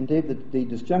 Indeed, the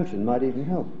disjunction might even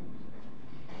help.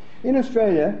 In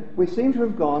Australia, we seem to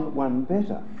have gone one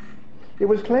better. It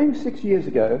was claimed 6 years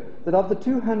ago that of the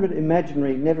 200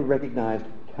 imaginary, never recognised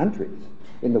countries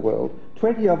in the world,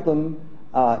 20 of them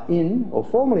are in, or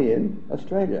formerly in,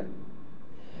 Australia.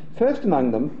 First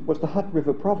among them was the Hutt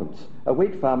River Province, a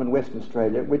wheat farm in Western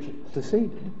Australia which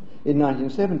seceded in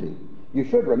 1970. You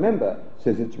should remember,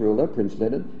 says its ruler, Prince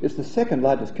Leonard, it's the second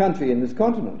largest country in this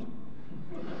continent.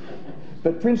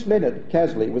 But Prince Leonard,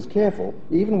 casually, was careful,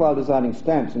 even while designing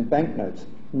stamps and banknotes,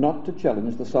 not to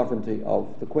challenge the sovereignty of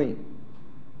the Queen.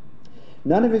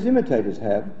 None of his imitators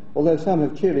have, although some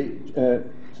have cheerfully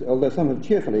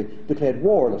declared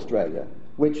war on Australia,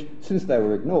 which, since they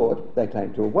were ignored, they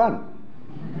claim to have won.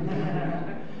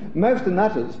 Most are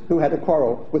nutters who had a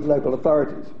quarrel with local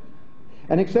authorities.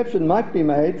 An exception might be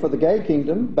made for the Gay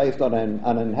Kingdom, based on an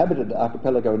uninhabited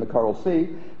archipelago in the Coral Sea,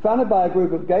 founded by a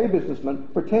group of gay businessmen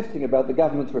protesting about the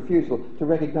government's refusal to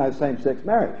recognise same-sex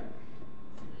marriage.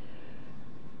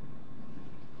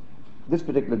 This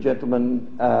particular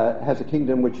gentleman has a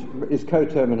kingdom which is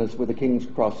coterminous with the King's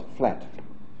Cross flat.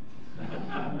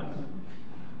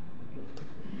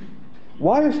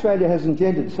 Why Australia has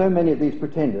engendered so many of these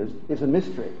pretenders is a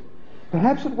mystery.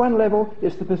 Perhaps at one level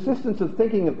it's the persistence of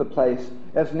thinking of the place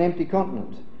as an empty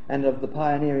continent and of the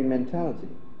pioneering mentality.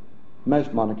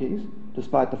 Most monarchies,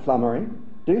 despite the flummery,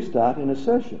 do start in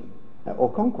assertion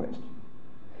or conquest.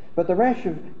 But the rash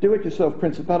of do-it-yourself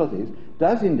principalities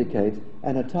does indicate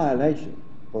an annihilation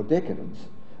or decadence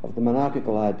of the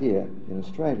monarchical idea in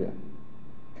Australia.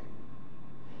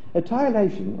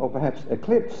 Annihilation, or perhaps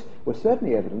eclipse, was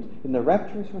certainly evident in the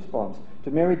rapturous response to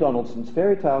Mary Donaldson's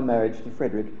fairy tale marriage to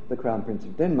Frederick, the Crown Prince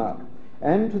of Denmark,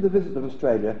 and to the visit of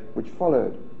Australia which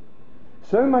followed.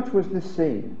 So much was this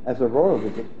seen as a royal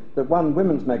visit that one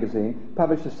women's magazine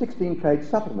published a 16-page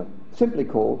supplement simply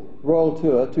called Royal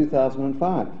Tour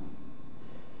 2005.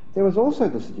 There was also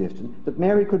the suggestion that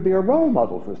Mary could be a role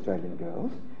model for Australian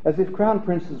girls, as if crown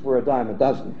princes were a dime a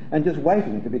dozen and just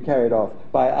waiting to be carried off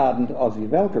by ardent Aussie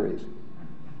Valkyries.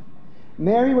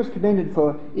 Mary was commended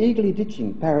for eagerly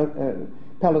ditching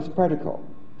palace protocol.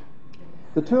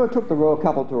 The tour took the royal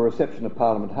couple to a reception at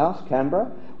Parliament House,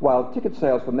 Canberra, while ticket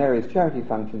sales for Mary's charity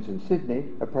functions in Sydney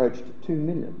approached 2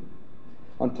 million.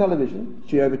 On television,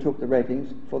 she overtook the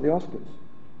ratings for the Oscars.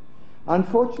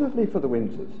 Unfortunately for the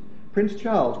Windsors, Prince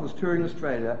Charles was touring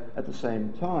Australia at the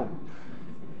same time.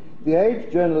 The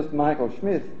aged journalist Michael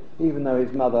Smith, even though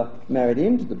his mother married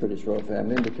into the British royal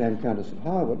family and became Countess of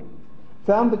Harwood,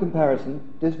 found the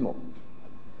comparison dismal.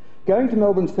 Going to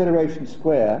Melbourne's Federation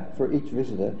Square for each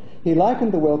visitor, he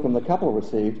likened the welcome the couple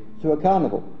received to a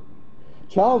carnival.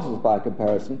 Charles's, by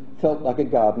comparison, felt like a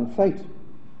garden fete.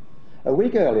 A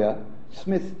week earlier,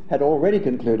 Smith had already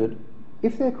concluded,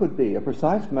 if there could be a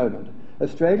precise moment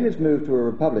Australia's move to a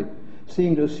republic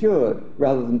seemed assured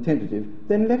rather than tentative,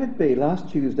 then let it be last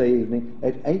Tuesday evening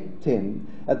at 8:10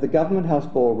 at the Government House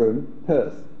Ballroom,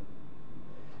 Perth.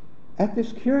 At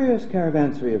this curious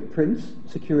caravansary of prince,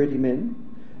 security men,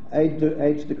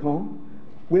 aides de camp,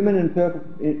 women in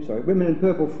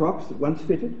purple frocks that once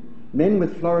fitted, men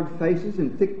with florid faces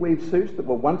in thick weave suits that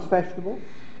were once fashionable,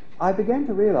 I began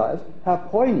to realise how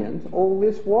poignant all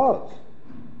this was.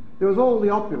 There was all the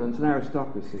opulence and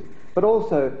aristocracy, but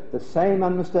also the same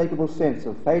unmistakable sense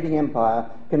of fading empire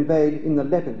conveyed in the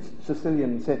leopard's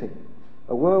Sicilian setting,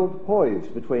 a world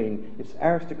poised between its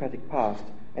aristocratic past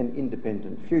and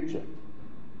independent future.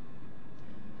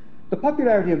 The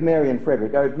popularity of Mary and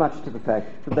Frederick owed much to the fact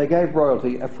that they gave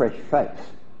royalty a fresh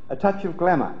face, a touch of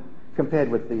glamour compared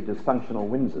with the dysfunctional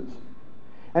Windsors.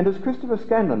 And as Christopher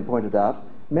Scanlon pointed out,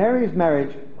 Mary's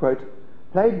marriage, quote,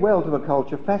 played well to a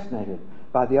culture fascinated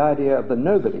by the idea of the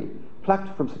nobody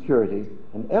plucked from security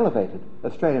and elevated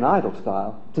Australian Idol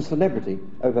style to celebrity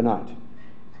overnight.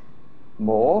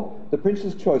 More, the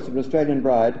Prince's choice of an Australian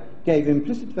bride gave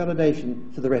implicit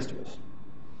validation to the rest of us.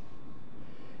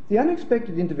 The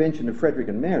unexpected intervention of Frederick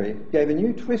and Mary gave a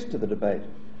new twist to the debate.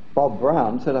 Bob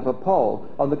Brown set up a poll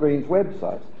on the Greens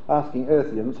website asking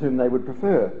Earthians whom they would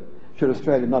prefer, should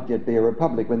Australia not yet be a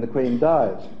republic when the Queen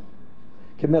dies.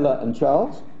 Camilla and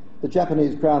Charles, the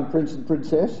Japanese Crown Prince and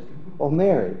Princess, or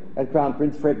Mary and Crown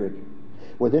Prince Frederick.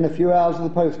 Within a few hours of the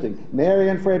posting, Mary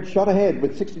and Fred shot ahead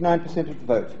with 69% of the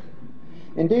vote.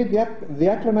 Indeed, the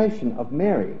acclamation of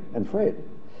Mary and Fred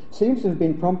seems to have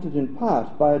been prompted in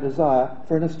part by a desire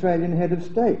for an Australian head of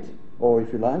state, or,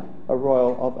 if you like, a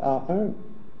royal of our own.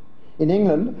 In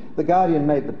England, The Guardian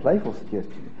made the playful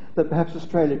suggestion that perhaps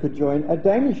Australia could join a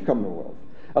Danish Commonwealth,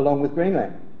 along with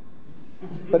Greenland.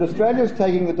 But Australia's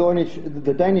taking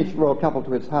the Danish royal couple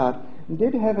to its heart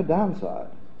did have a downside.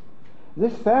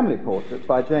 This family portrait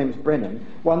by James Brennan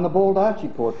won the Bald Archie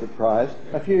Portrait Prize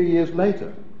a few years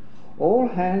later. All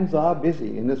hands are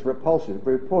busy in this repulsive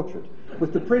group portrait,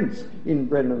 with the Prince, in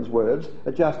Brennan's words,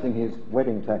 adjusting his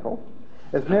wedding tackle,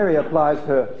 as Mary applies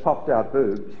her popped-out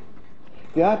boobs.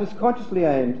 The artist consciously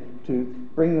aimed to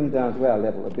bring them down to our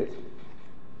level a bit.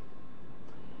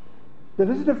 The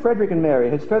visit of Frederick and Mary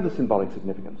has further symbolic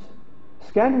significance.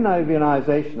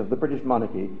 Scandinavianisation of the British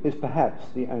monarchy is perhaps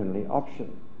the only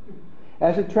option.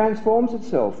 As it transforms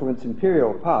itself from its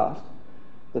imperial past,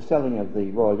 the selling of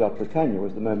the Royal Yacht Britannia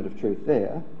was the moment of truth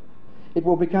there, it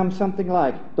will become something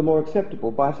like the more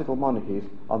acceptable bicycle monarchies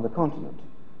on the continent.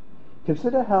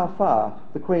 Consider how far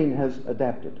the Queen has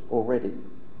adapted already.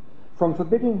 From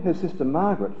forbidding her sister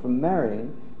Margaret from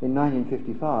marrying in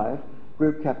 1955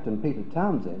 Group Captain Peter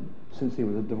Townsend, since he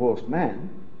was a divorced man,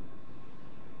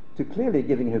 to clearly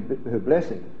giving her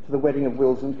blessing to the wedding of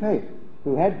Wills and Kate,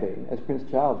 who had been, as Prince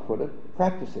Charles put it,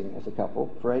 practising as a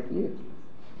couple for 8 years.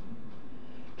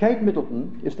 Kate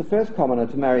Middleton is the first commoner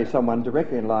to marry someone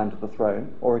directly in line to the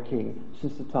throne, or a king,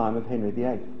 since the time of Henry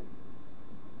VIII.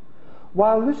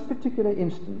 While this particular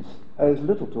instance owes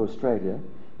little to Australia,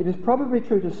 it is probably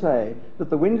true to say that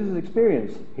the Windsors'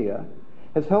 experience here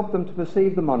has helped them to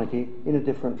perceive the monarchy in a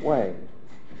different way.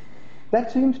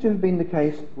 That seems to have been the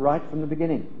case right from the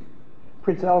beginning.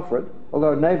 Prince Alfred,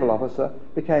 although a naval officer,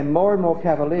 became more and more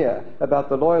cavalier about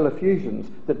the loyal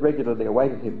effusions that regularly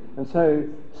awaited him, and so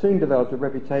soon developed a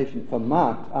reputation for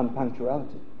marked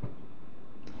unpunctuality.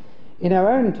 In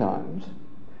our own times,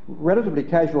 relatively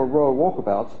casual royal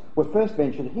walkabouts were first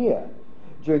ventured here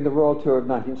during the royal tour of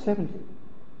 1970,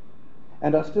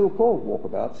 and are still called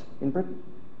walkabouts in Britain.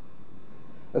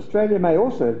 Australia may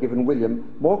also have given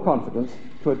William more confidence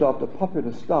to adopt a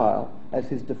popular style as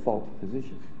his default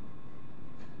position.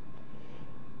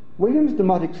 William's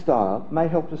demotic style may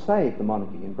help to save the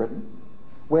monarchy in Britain,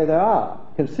 where there are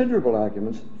considerable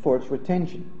arguments for its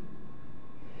retention.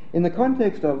 In the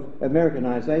context of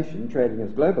Americanisation trading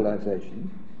as globalisation,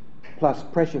 plus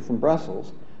pressure from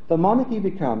Brussels, the monarchy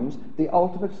becomes the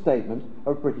ultimate statement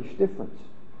of British difference.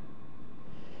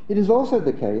 It is also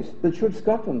the case that should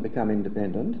Scotland become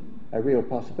independent, a real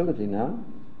possibility now,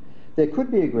 there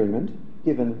could be agreement,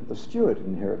 given the Stuart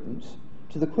inheritance,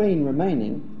 to the Queen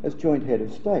remaining as joint head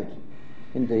of state.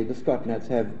 Indeed, the Scotnats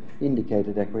have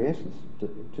indicated acquiescence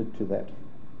to that.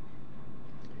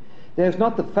 There is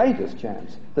not the faintest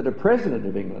chance that a President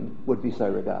of England would be so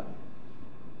regarded.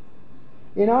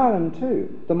 In Ireland,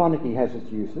 too, the monarchy has its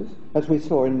uses, as we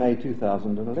saw in May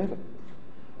 2011.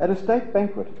 At a state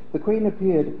banquet, the Queen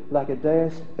appeared like a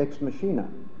deus ex machina,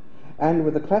 and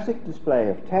with a classic display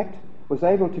of tact, was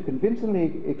able to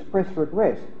convincingly express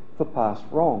regret for past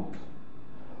wrongs.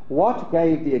 What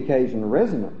gave the occasion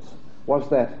resonance was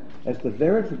that, as the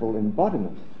veritable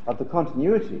embodiment of the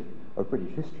continuity of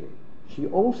British history, she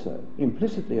also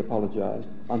implicitly apologised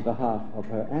on behalf of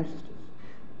her ancestors.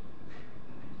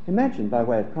 Imagine, by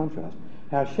way of contrast,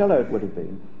 how shallow it would have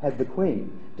been had the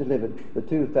Queen delivered the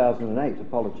 2008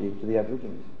 apology to the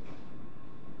Aborigines.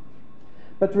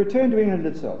 But to return to England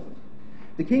itself,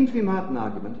 the King's v Martin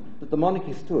argument that the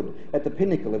monarchy stood at the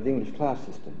pinnacle of the English class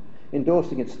system,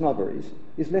 endorsing its snobberies,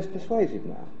 is less persuasive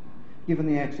now, given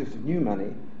the access of new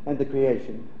money and the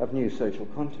creation of new social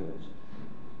contours.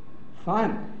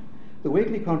 Finally, the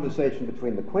weekly conversation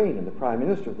between the Queen and the Prime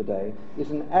Minister of the day is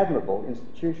an admirable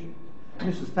institution.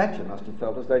 Mrs. Thatcher must have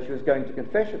felt as though she was going to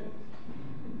confession.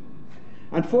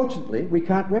 Unfortunately, we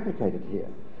can't replicate it here,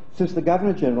 since the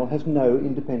Governor-General has no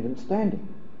independent standing,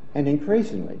 and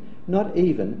increasingly, not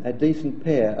even a decent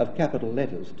pair of capital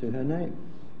letters to her name.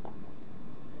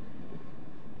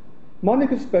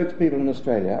 Monarchist spokespeople in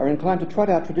Australia are inclined to trot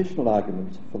out traditional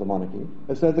arguments for the monarchy,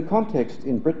 as though the context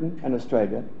in Britain and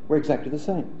Australia were exactly the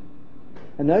same.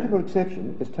 A notable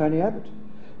exception is Tony Abbott,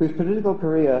 whose political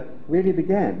career really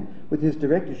began with his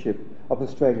directorship of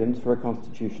Australians for a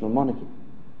constitutional monarchy.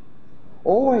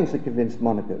 Always a convinced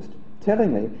monarchist,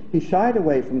 tellingly he shied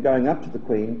away from going up to the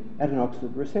Queen at an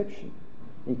Oxford reception,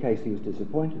 in case he was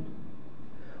disappointed.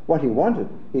 What he wanted,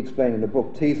 he explained in a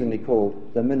book teasingly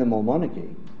called The Minimal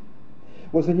Monarchy,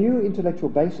 was a new intellectual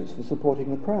basis for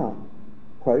supporting the Crown,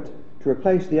 quote, to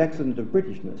replace the accident of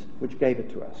Britishness which gave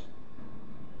it to us.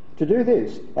 To do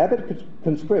this, Abbott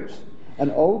conscripts an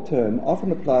old term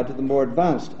often applied to the more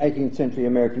advanced 18th century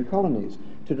American colonies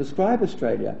to describe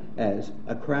Australia as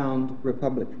a crowned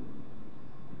republic.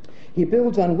 He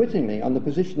builds unwittingly on the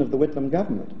position of the Whitlam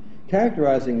government,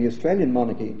 characterising the Australian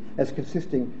monarchy as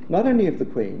consisting not only of the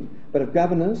Queen, but of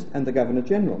governors and the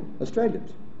Governor-General,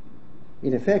 Australians.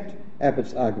 In effect,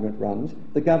 Abbott's argument runs,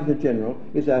 the Governor-General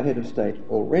is our head of state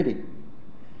already.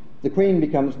 The Queen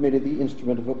becomes merely the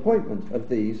instrument of appointment of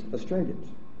these Australians.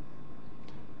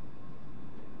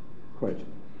 Quote,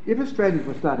 if Australians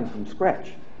were starting from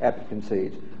scratch, Abbott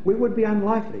concedes, we would be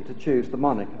unlikely to choose the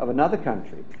monarch of another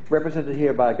country, represented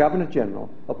here by a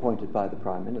Governor-General appointed by the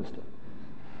Prime Minister.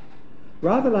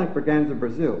 Rather like Braganza,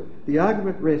 Brazil, the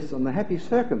argument rests on the happy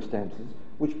circumstances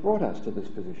which brought us to this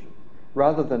position,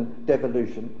 rather than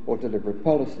devolution or deliberate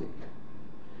policy.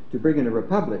 To bring in a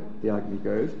republic, the argument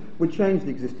goes, would change the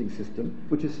existing system,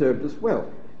 which has served us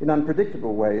well, in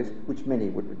unpredictable ways which many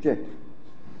would reject.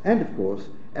 And, of course,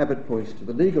 Abbott points to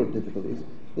the legal difficulties,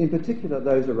 in particular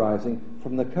those arising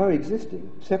from the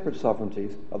coexisting separate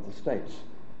sovereignties of the states.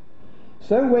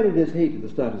 So wedded is he to the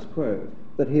status quo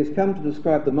that he has come to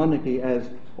describe the monarchy as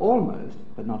almost,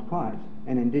 but not quite,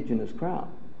 an indigenous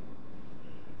crown.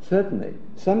 Certainly,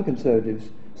 some conservatives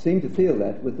seem to feel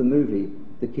that with the movie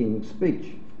The King's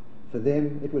Speech. For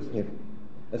them, it was heaven.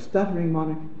 A stuttering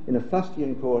monarch in a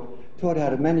fustian court taught how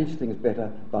to manage things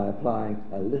better by applying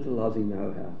a little Aussie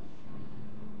know-how.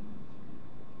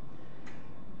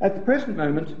 At the present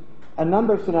moment, a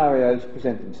number of scenarios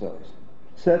present themselves.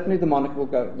 Certainly the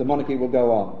monarchy will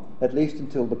go on, at least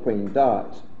until the Queen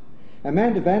dies.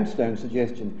 Amanda Vanstone's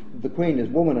suggestion that the Queen is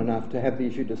woman enough to have the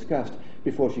issue discussed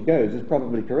before she goes is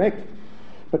probably correct.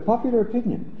 But popular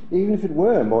opinion, even if it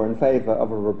were more in favour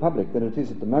of a republic than it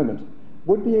is at the moment,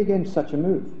 would be against such a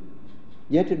move.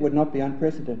 Yet it would not be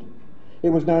unprecedented. It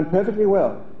was known perfectly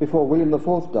well before William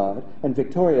IV died and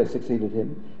Victoria succeeded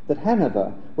him that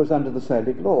Hanover was under the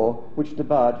Salic law which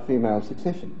debarred female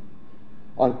succession.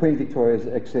 On Queen Victoria's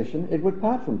accession, it would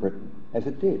part from Britain, as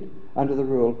it did, under the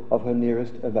rule of her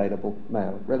nearest available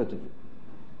male relative.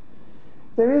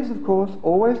 There is, of course,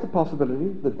 always the possibility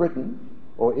that Britain,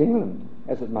 or England,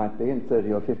 as it might be in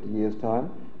 30 or 50 years'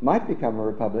 time, might become a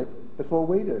republic before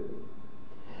we do.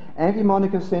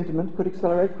 Anti-monarchist sentiment could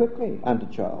accelerate quickly under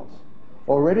Charles,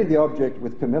 already the object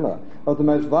with Camilla of the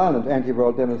most violent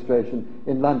anti-royal demonstration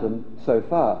in London so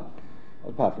far,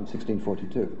 apart from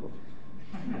 1642, of course.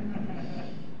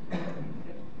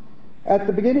 At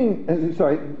the beginning,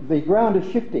 the ground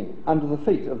is shifting under the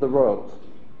feet of the royals.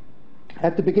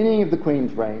 At the beginning of the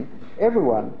Queen's reign,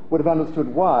 everyone would have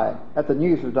understood why, at the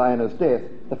news of Diana's death,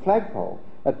 the flagpole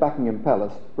at Buckingham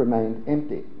Palace remained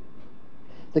empty.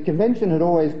 The convention had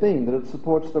always been that it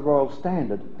supports the royal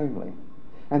standard only,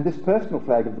 and this personal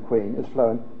flag of the Queen is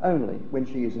flown only when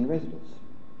she is in residence.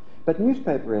 But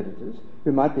newspaper editors,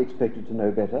 who might be expected to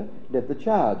know better, led the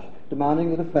charge, demanding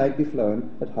that a flag be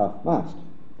flown at half-mast.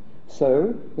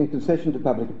 So, in concession to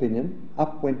public opinion,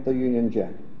 up went the Union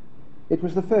Jack. It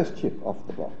was the first chip off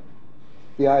the block.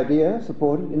 The idea,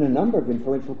 supported in a number of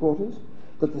influential quarters,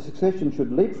 that the succession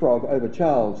should leapfrog over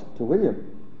Charles to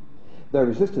William, though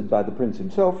resisted by the Prince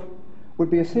himself, would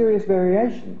be a serious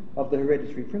variation of the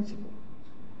hereditary principle.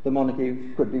 The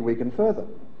monarchy could be weakened further.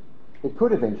 It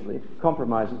could eventually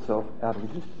compromise itself out of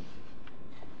existence.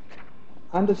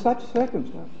 Under such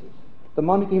circumstances, the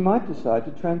monarchy might decide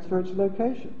to transfer its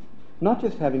location, not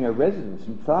just having a residence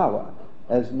in Tharwa,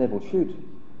 as Neville Shute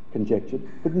conjectured,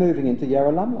 but moving into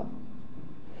Yarralumla.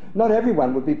 Not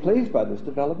everyone would be pleased by this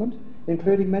development,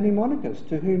 including many monarchists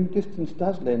to whom distance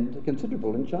does lend a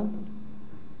considerable enchantment.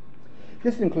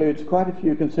 This includes quite a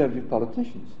few Conservative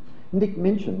politicians. Nick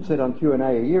Minchin said on Q&A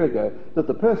a year ago that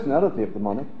the personality of the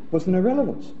monarch was an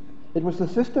irrelevance. It was the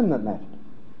system that mattered.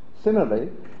 Similarly,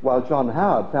 while John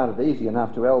Howard found it easy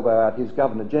enough to elbow out his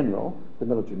Governor-General, the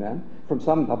military man, from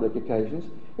some public occasions,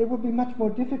 it would be much more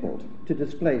difficult to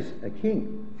displace a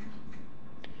king.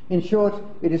 In short,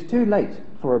 it is too late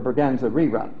for a Braganza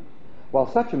rerun.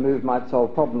 While such a move might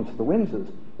solve problems for the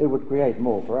Windsors, it would create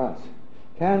more for us.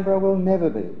 Canberra will never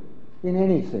be, in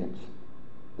any sense,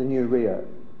 the new Rio.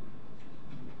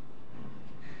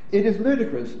 It is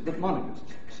ludicrous that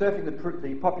monarchists, surfing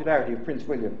the popularity of Prince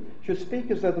William, should speak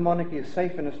as though the monarchy is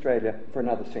safe in Australia for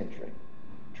another century.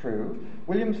 True,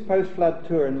 William's post-flood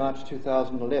tour in March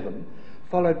 2011,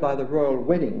 followed by the royal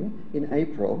wedding in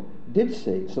April, did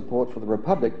see support for the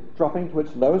Republic dropping to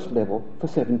its lowest level for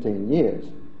 17 years.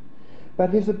 But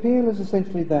his appeal is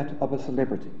essentially that of a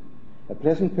celebrity, a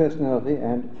pleasant personality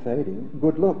and, fading,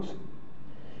 good looks.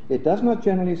 It does not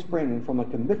generally spring from a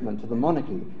commitment to the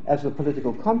monarchy as a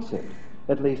political concept,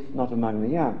 at least not among the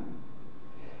young.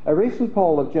 A recent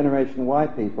poll of Generation Y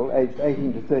people aged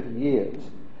 18 to 30 years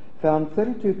found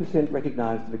 32%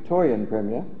 recognised the Victorian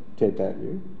Premier, Ted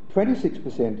Baillieu,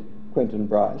 26% Quentin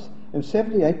Bryce, and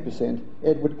 78%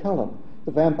 Edward Cullen,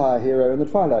 the vampire hero in the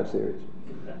Twilight series.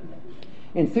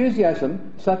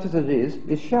 Enthusiasm, such as it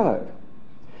is shallow.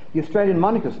 The Australian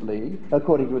Monarchist League,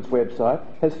 according to its website,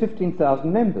 has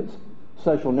 15,000 members.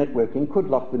 Social networking could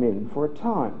lock them in for a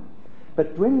time.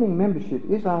 But dwindling membership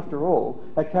is, after all,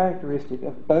 a characteristic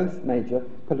of both major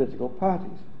political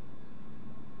parties.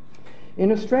 In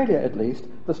Australia, at least,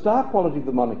 the star quality of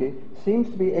the monarchy seems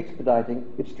to be expediting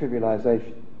its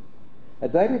trivialisation. A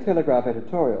Daily Telegraph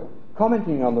editorial,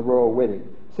 commenting on the royal wedding,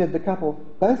 said the couple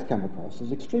both come across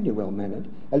as extremely well-mannered,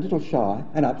 a little shy,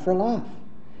 and up for a laugh.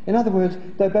 In other words,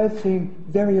 they both seem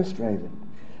very Australian.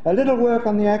 A little work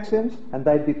on the accents, and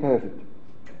they'd be perfect.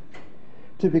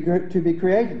 To be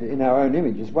created in our own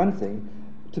image is one thing,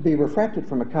 to be refracted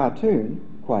from a cartoon,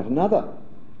 quite another.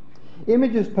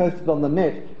 Images posted on the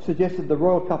net suggested the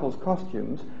royal couple's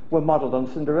costumes were modelled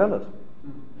on Cinderella's.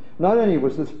 Not only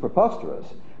was this preposterous,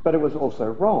 but it was also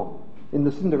wrong. In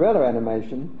the Cinderella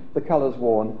animation, the colours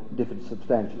worn differed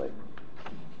substantially.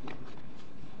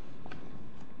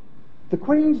 The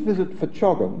Queen's visit for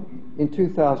Choggum in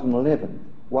 2011,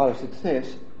 while a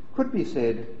success, could be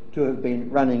said to have been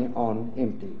running on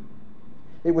empty.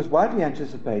 It was widely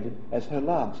anticipated as her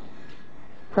last.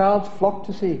 Crowds flocked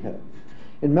to see her.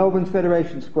 In Melbourne's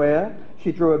Federation Square,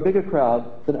 she drew a bigger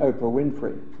crowd than Oprah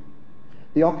Winfrey.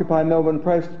 The Occupy Melbourne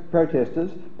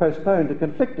protesters postponed a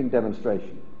conflicting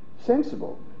demonstration.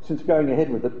 Sensible, since going ahead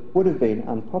with it would have been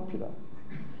unpopular.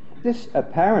 This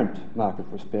apparent mark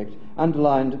of respect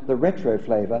underlined the retro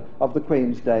flavour of the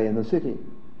Queen's day in the city.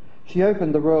 She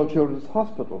opened the Royal Children's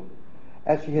Hospital,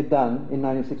 as she had done in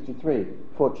 1963.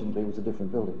 Fortunately, it was a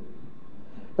different building.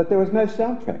 But there was no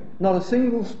soundtrack, not a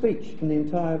single speech in the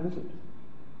entire visit.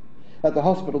 At the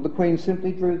hospital, the Queen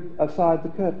simply drew aside the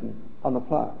curtain on the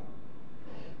plaque.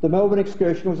 The Melbourne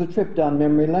excursion was a trip down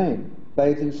memory lane,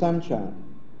 bathed in sunshine.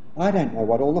 I don't know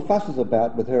what all the fuss is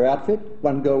about with her outfit,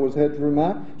 one girl was heard to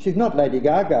remark. She's not Lady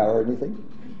Gaga or anything.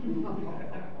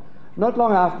 Not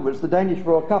long afterwards, the Danish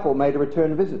royal couple made a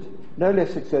return visit, no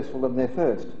less successful than their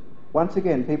first. Once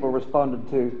again, people responded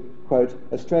to, quote,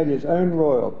 Australia's own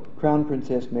royal, Crown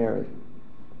Princess Mary.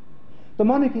 The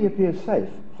monarchy appears safe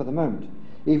for the moment.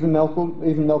 Even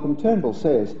Malcolm Turnbull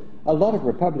says a lot of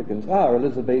Republicans are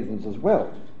Elizabethans as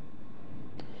well.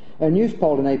 A news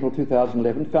poll in April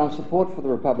 2011 found support for the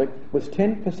Republic was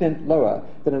 10% lower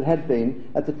than it had been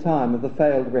at the time of the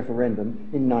failed referendum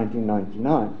in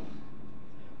 1999.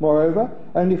 Moreover,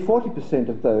 only 40%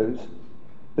 of those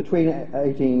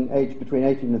aged between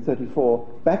 18 and 34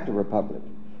 backed a Republic,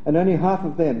 and only half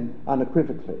of them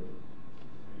unequivocally.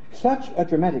 Such a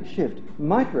dramatic shift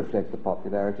might reflect the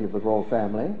popularity of the royal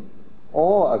family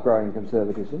or a growing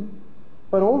conservatism,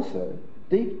 but also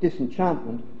deep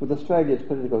disenchantment with Australia's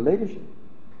political leadership,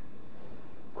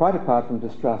 quite apart from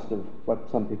distrust of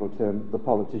what some people term the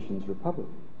politician's republic.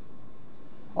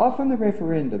 Often the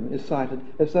referendum is cited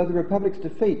as though the Republic's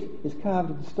defeat is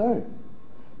carved in stone,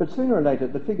 but sooner or later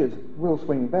the figures will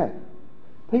swing back.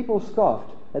 People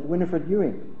scoffed at Winifred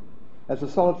Ewing as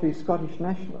a solitary Scottish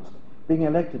nationalist being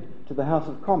elected to the House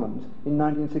of Commons in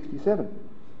 1967.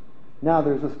 Now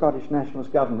there is a Scottish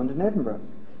nationalist government in Edinburgh,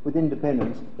 with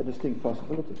independence a distinct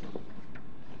possibility.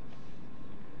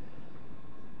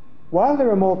 While there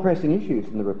are more pressing issues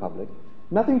in the Republic,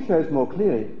 nothing shows more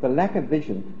clearly the lack of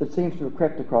vision that seems to have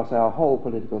crept across our whole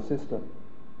political system.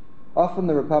 Often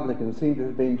the Republicans seem to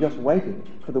have been just waiting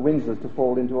for the Windsors to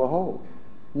fall into a hole.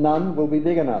 None will be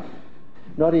big enough,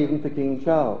 not even for King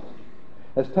Charles.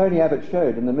 As Tony Abbott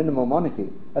showed in The Minimal Monarchy,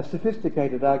 a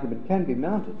sophisticated argument can be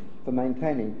mounted for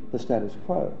maintaining the status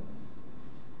quo.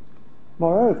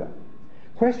 Moreover,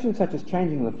 questions such as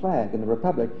changing the flag in the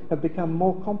Republic have become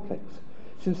more complex,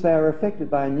 since they are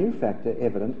affected by a new factor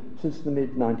evident since the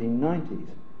mid-1990s,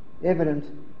 evident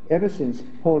ever since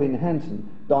Pauline Hanson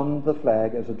donned the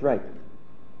flag as a drape.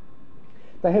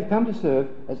 They have come to serve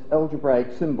as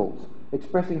algebraic symbols,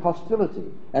 expressing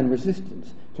hostility and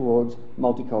resistance towards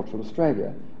multicultural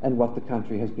Australia and what the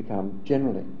country has become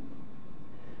generally.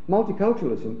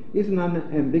 Multiculturalism is an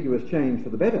unambiguous change for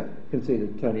the better,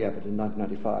 conceded Tony Abbott in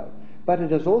 1995, but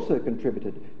it has also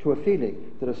contributed to a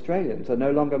feeling that Australians are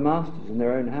no longer masters in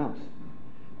their own house.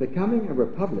 Becoming a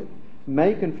republic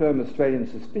may confirm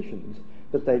Australian suspicions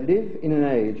that they live in an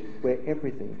age where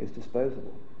everything is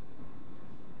disposable.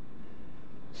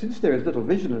 Since there is little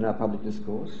vision in our public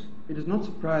discourse, it is not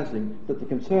surprising that the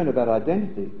concern about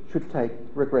identity should take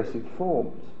regressive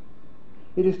forms.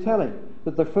 It is telling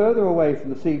that the further away from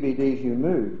the CBDs you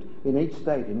moved in each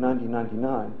state in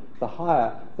 1999, the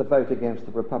higher the vote against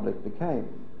the Republic became.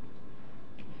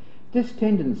 This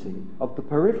tendency of the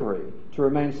periphery to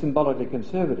remain symbolically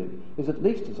conservative is at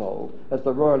least as old as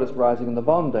the Royalist rising in the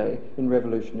Vendée in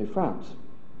revolutionary France.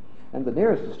 And the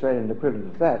nearest Australian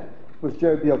equivalent of that was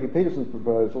Joh Bjelke-Petersen's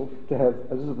proposal to have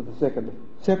Elizabeth II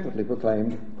separately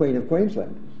proclaimed Queen of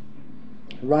Queensland,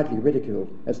 rightly ridiculed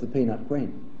as the Peanut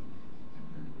Queen.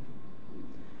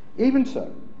 Even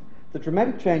so, the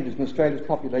dramatic changes in Australia's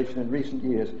population in recent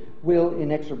years will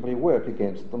inexorably work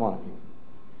against the monarchy.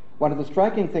 One of the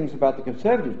striking things about the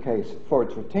Conservative case for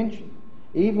its retention,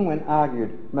 even when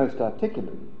argued most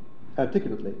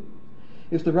articulately,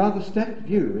 is the rather static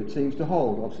view it seems to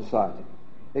hold of society,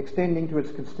 extending to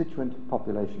its constituent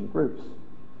population groups.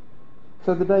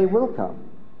 So the day will come,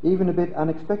 even a bit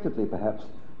unexpectedly perhaps,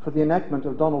 for the enactment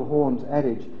of Donald Horne's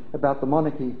adage about the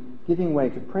monarchy giving way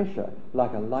to pressure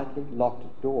like a lightly locked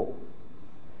door.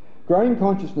 Growing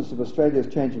consciousness of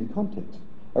Australia's changing context,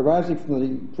 arising from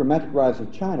the dramatic rise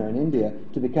of China and India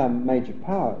to become major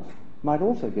powers, might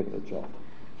also give it a jolt.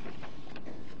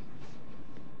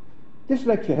 This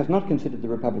lecture has not considered the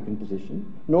Republican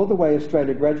position, nor the way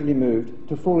Australia gradually moved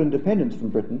to full independence from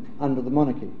Britain under the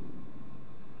monarchy.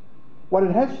 What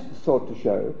it has sought to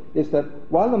show is that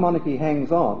while the monarchy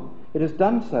hangs on, it has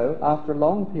done so after a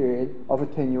long period of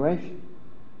attenuation.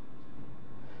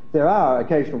 There are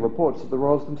occasional reports that the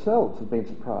royals themselves have been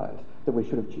surprised that we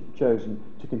should have chosen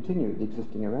to continue the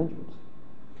existing arrangements.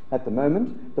 At the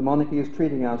moment, the monarchy is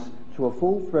treating us to a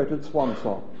full-throated swan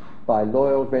song by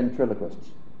loyal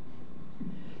ventriloquists.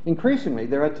 Increasingly,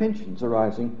 there are tensions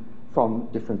arising from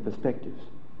different perspectives.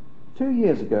 2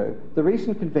 years ago, the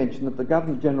recent convention that the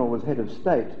Governor-General was head of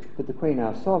state, that the Queen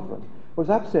our sovereign, was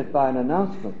upset by an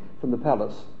announcement from the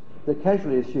palace that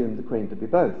casually assumed the Queen to be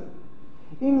both.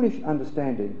 English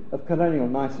understanding of colonial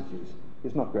niceties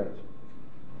is not great.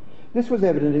 This was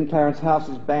evident in Clarence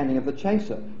House's banning of the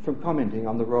chaser from commenting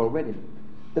on the royal wedding.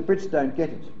 The Brits don't get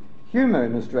it. Humour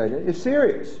in Australia is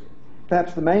serious,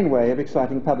 perhaps the main way of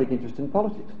exciting public interest in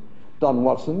politics. Don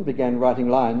Watson began writing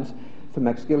lines for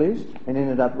Max Gillies and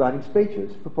ended up writing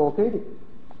speeches for Paul Keating.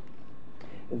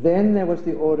 Then there was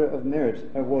the Order of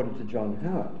Merit awarded to John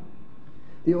Howard.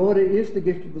 The order is the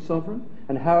gift of the sovereign,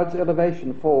 and Howard's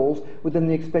elevation falls within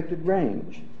the expected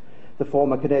range. The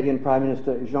former Canadian Prime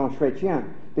Minister Jean Chrétien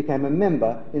became a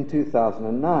member in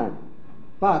 2009.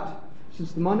 But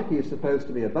since the monarchy is supposed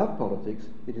to be above politics,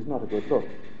 it is not a good look.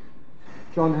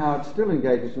 John Howard still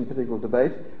engages in political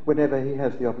debate whenever he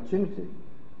has the opportunity.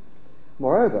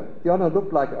 Moreover, the honour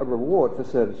looked like a reward for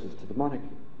services to the monarchy.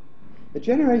 A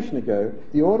generation ago,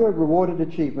 the order rewarded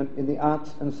achievement in the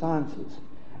arts and sciences,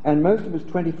 and most of its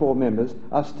 24 members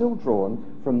are still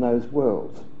drawn from those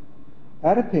worlds.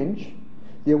 At a pinch,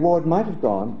 the award might have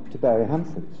gone to Barry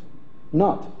Humphries,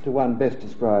 not to one best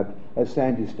described as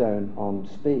Sandy Stone on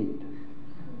speed.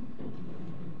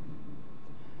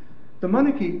 The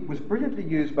monarchy was brilliantly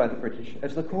used by the British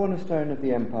as the cornerstone of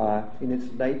the empire in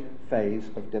its late phase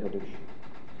of devolution.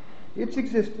 Its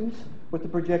existence, with the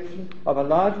projection of a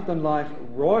larger-than-life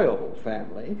royal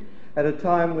family at a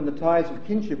time when the ties of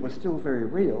kinship were still very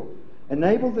real,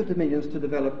 enabled the dominions to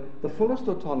develop the fullest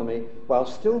autonomy while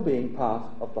still being part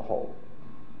of the whole.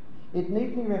 It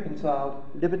neatly reconciled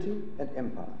liberty and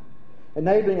empire,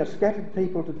 enabling a scattered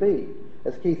people to be,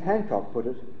 as Keith Hancock put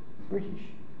it, British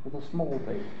with a small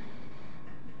b.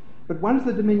 But once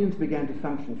the dominions began to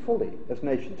function fully as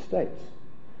nation-states,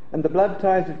 and the blood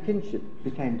ties of kinship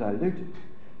became diluted,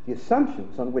 the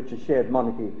assumptions on which a shared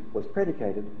monarchy was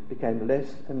predicated became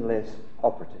less and less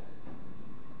operative.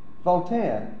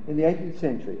 Voltaire, in the 18th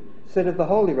century, said of the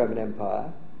Holy Roman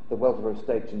Empire, the welter of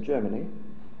states in Germany,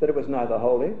 that it was neither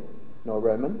holy, nor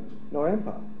Roman, nor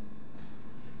empire.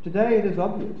 Today it is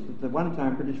obvious that the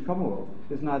one-time British Commonwealth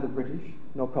is neither British,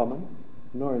 nor common,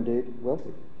 nor indeed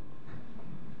wealthy.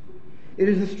 It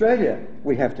is Australia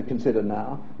we have to consider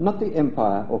now, not the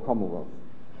Empire or Commonwealth.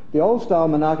 The old-style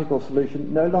monarchical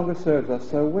solution no longer serves us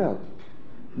so well.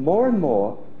 More and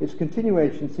more, its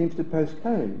continuation seems to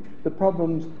postpone the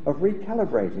problems of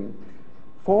recalibrating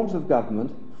forms of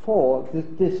government for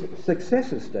this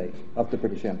successor state of the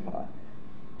British Empire.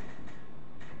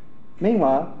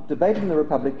 Meanwhile, debate in the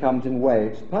Republic comes in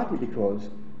waves, partly because,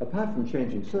 apart from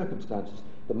changing circumstances,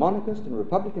 the monarchist and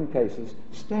republican cases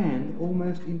stand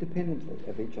almost independently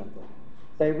of each other.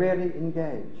 They rarely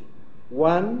engage.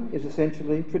 One is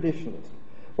essentially traditionalist,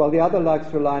 while the other likes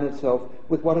to align itself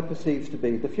with what it perceives to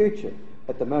be the future,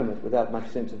 at the moment without much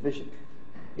sense of vision.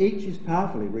 Each is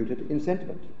powerfully rooted in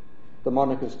sentiment. The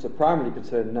monarchists are primarily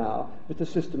concerned now with the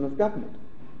system of government.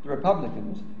 The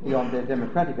Republicans, beyond their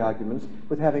democratic arguments,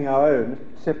 with having our own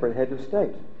separate head of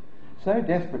state. So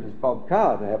desperate is Bob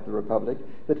Carr to have the Republic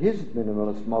that his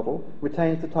minimalist model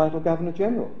retains the title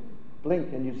Governor-General.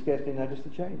 Blink and you'd scarcely notice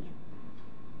the change.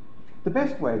 The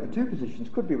best way the two positions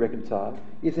could be reconciled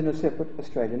is in a separate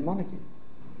Australian monarchy.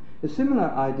 A similar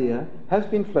idea has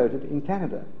been floated in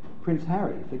Canada, Prince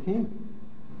Harry for king.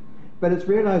 But its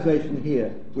realisation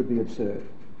here would be absurd.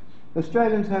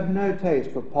 Australians have no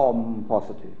taste for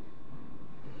pomposity.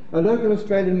 A local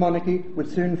Australian monarchy would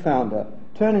soon founder,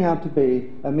 turning out to be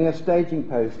a mere staging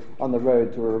post on the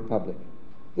road to a republic.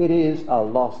 It is a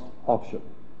lost option.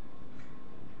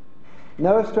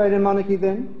 No Australian monarchy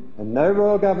then, and no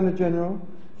Royal Governor-General,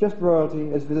 just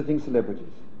royalty as visiting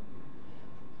celebrities.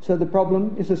 So the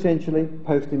problem is essentially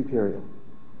post-imperial.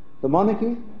 The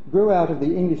monarchy grew out of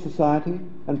the English society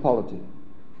and polity.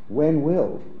 When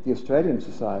will the Australian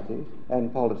society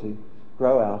and polity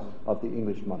grow out of the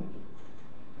English monarchy?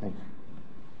 Thanks.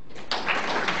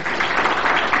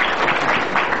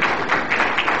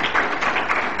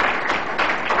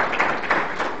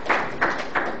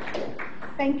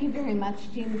 Thank you very much,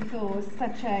 Jim, for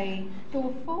such a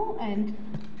thoughtful and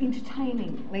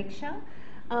entertaining lecture.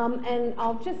 And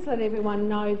I'll just let everyone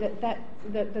know that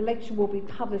the lecture will be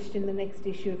published in the next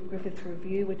issue of Griffith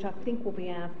Review, which I think will be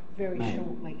out very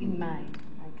shortly, in May.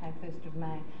 Okay, 1st of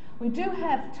May. We do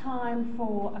have time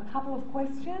for a couple of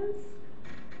questions.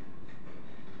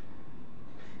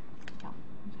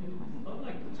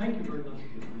 Thank you very much,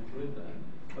 Jim. I enjoyed that.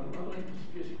 I'd like to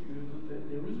suggest to you that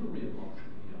there is a real option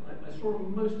here. I saw a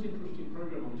most interesting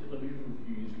programme on television a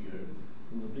few years ago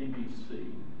from the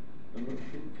BBC, and it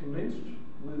commenced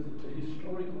with a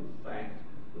historical fact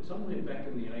that somewhere back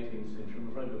in the 18th century, I'm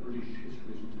afraid the British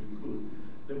history isn't too good,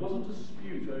 there was a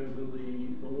dispute over the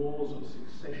laws of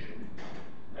succession.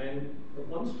 And at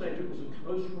one stage it was a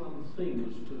close-run thing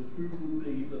as to who would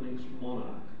be the next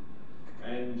monarch.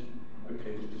 And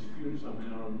okay, it was disputed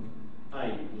somehow, and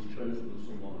A was chosen as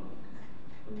the monarch,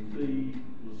 and B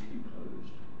was deposed.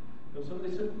 And so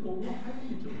they said, well, what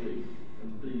happened to B and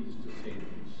B's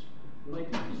descendants? And they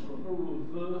did this sort of a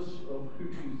reverse of who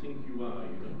do you think you are,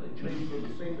 you know? They changed the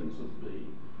descendants of B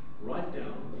right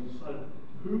down and said,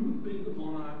 who would be the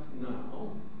monarch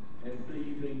now, and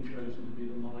B being chosen to be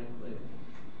the monarch then?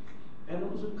 And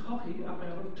was a cocky up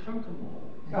out of Tokemore.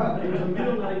 He was a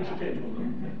middle-aged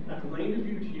gentleman, and they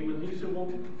interviewed him, and he said,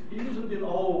 well, he was a bit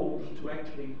old to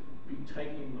actually be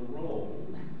taking the role,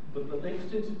 but the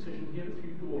next in succession, he had a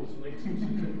few daughters, the next in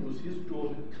succession was his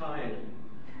daughter, Kylie.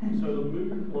 So the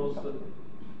move was that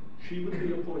she would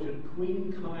be appointed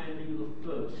Queen Kylie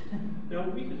I. Now,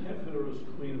 we could have her as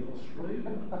Queen of Australia,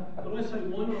 but I say,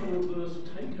 why not a reverse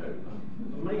takeover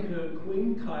and make her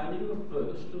Queen Kylie I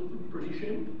of the British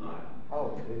Empire?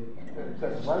 Oh,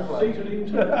 that's right. Seated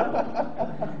into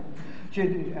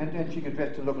And she could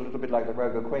dress to look a little bit like the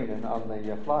Rover Queen on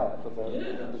the flyer for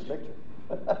this lecture.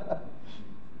 No,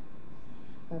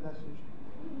 that's interesting.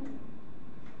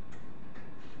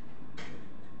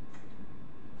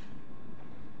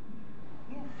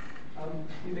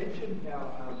 You mentioned how,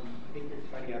 I think it's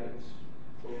Tony Evans,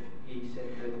 he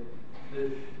said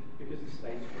that because the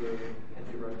states had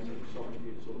their own sort of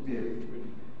sovereignty sort of period,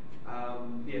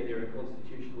 there are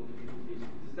constitutional difficulties.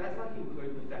 Does that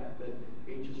include the fact that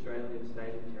each Australian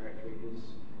state and territory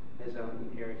has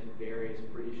inherited various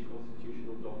British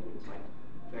constitutional documents like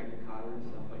Magna Carta and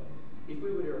stuff like? If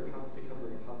we were to become a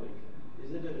republic,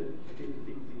 isn't it a bit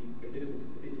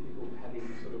difficult having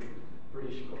sort of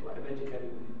British, like imagine having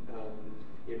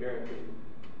the American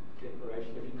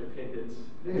Declaration of Independence?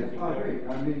 Yes, I agree.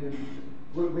 I mean,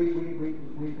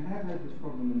 we have had this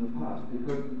problem in the past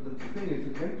because the thing is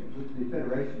that when the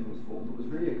Federation was formed, it was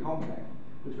really a compact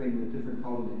between the different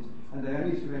colonies, and they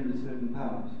only surrendered certain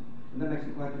powers. And that makes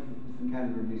it quite different from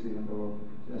Canada and New Zealand or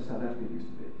South Africa used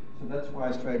to be. So that's why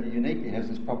Australia uniquely has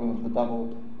this problem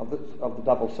of the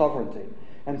double sovereignty.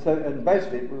 And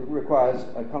basically it requires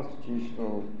a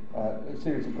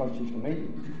series of constitutional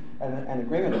meetings and an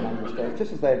agreement among the states,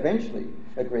 just as they eventually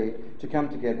agreed to come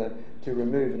together to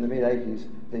remove in the mid-80s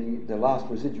the last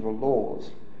residual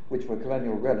laws, which were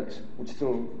colonial relics, which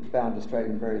still bound Australia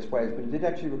in various ways, but it did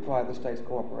actually require the states'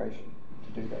 cooperation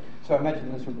to do that. So I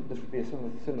imagine this would be a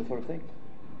similar sort of thing.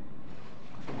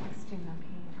 Question up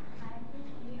here. Hi, thank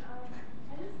you.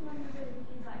 I just wondered if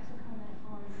you'd like to comment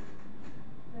on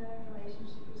the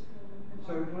relationship between the...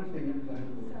 So, can I speak in?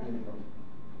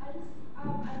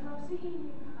 I'd love to hear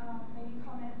you maybe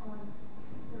comment on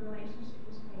the relationship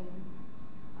between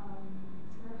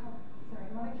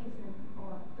monarchism,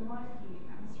 or the monarchy,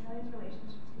 Australia's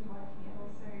relationship to the monarchy, and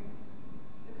also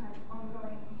the kind of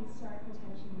ongoing historical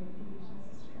tension with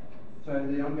Indigenous Australians. So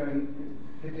the ongoing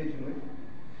tension with?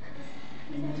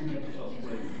 Indigenous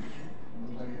Australians.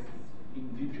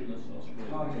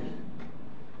 Oh, yes.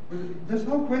 Well, this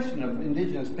whole question of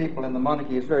Indigenous people and the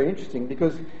monarchy is very interesting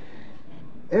because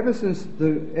ever since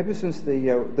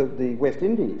the West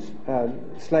Indies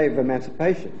slave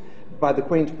emancipation by the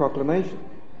Queen's Proclamation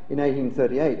in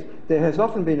 1838, there has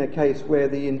often been a case where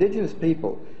the Indigenous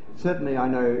people, certainly I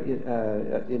know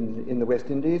in the West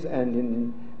Indies and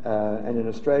in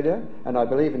Australia, and I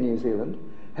believe in New Zealand,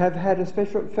 have had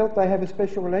felt they have a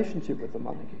special relationship with the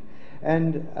monarchy,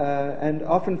 and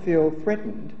often feel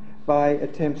threatened by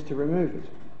attempts to remove it.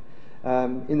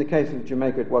 In the case of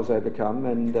Jamaica, it was overcome,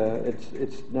 and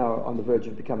it's now on the verge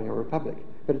of becoming a republic.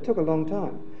 But it took a long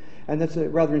time, and that's a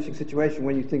rather interesting situation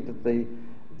when you think that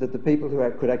the people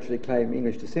who could actually claim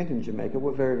English descent in Jamaica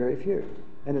were very, very few,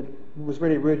 and it was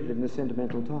really rooted in the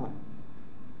sentimental tie.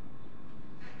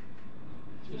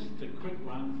 Just a quick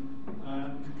one.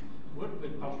 Would it be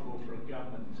possible for a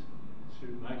government to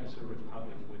make us a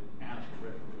republic without a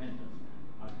referendum?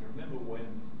 I can remember when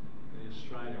the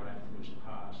Australia Act was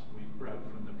passed, we broke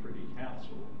from the Privy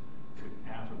Council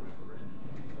without a referendum,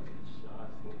 which I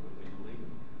thought would be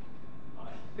illegal.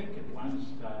 I think at one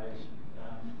stage,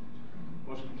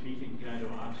 wasn't Keating going to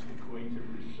ask the Queen to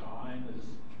resign as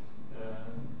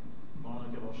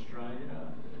monarch of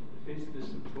Australia? Is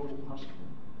this at all possible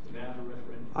without a referendum?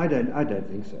 I don't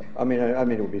think so. I mean,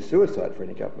 it would be suicide for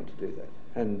any government to do that,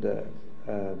 and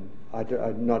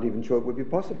I'm not even sure it would be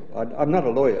possible. I'm not a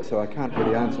lawyer, so I can't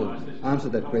really answer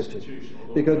that question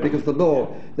because the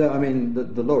law,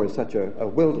 the law is such a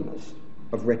wilderness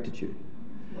of rectitude.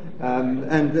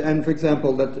 And for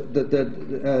example,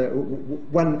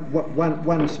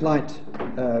 one slight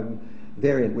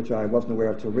variant which I wasn't aware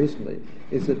of till recently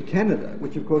is that Canada,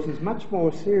 which of course is much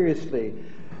more seriously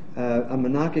a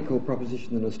monarchical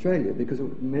proposition than Australia, because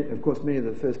of course many of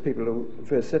the first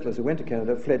settlers who went to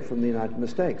Canada fled from the United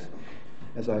States,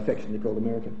 as I affectionately called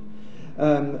America,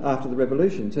 after the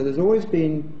Revolution. So there's always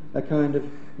been a kind of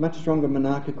much stronger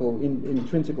monarchical,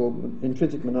 intrinsic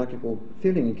monarchical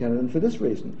feeling in Canada, and for this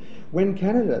reason, when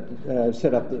Canada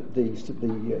set up the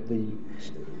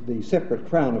separate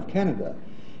crown of Canada,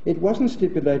 it wasn't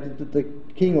stipulated that the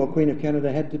King or Queen of Canada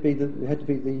had to be the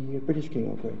British King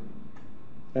or Queen.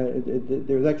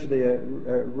 There is actually a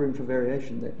room for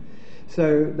variation there.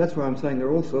 So that's why I'm saying there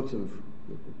are all sorts of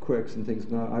quirks and things.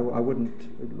 Now, I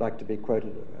wouldn't like to be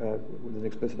quoted with an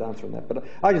explicit answer on that, but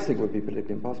I just think it would be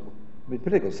politically impossible. It would be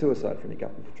political suicide for any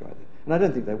government to try that, and I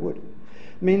don't think they would.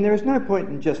 I mean, there is no point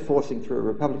in just forcing through a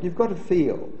republic. You've got to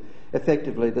feel,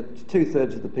 effectively, that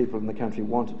 2/3 of the people in the country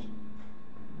want it.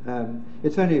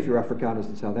 It's only if you're Afrikaners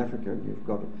in South Africa and you've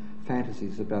got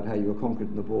fantasies about how you were conquered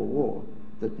in the Boer War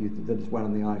that it's one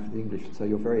in the eye for the English, and so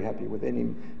you're very happy with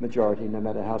any majority, no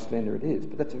matter how slender it is.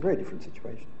 But that's a very different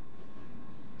situation.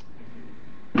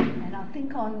 And I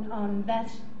think on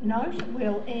that note,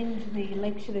 we'll end the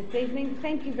lecture this evening.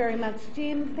 Thank you very much,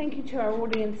 Jim. Thank you to our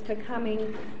audience for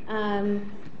coming,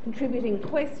 contributing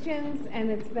questions, and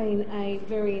it's been a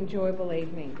very enjoyable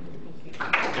evening.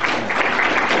 Thank you.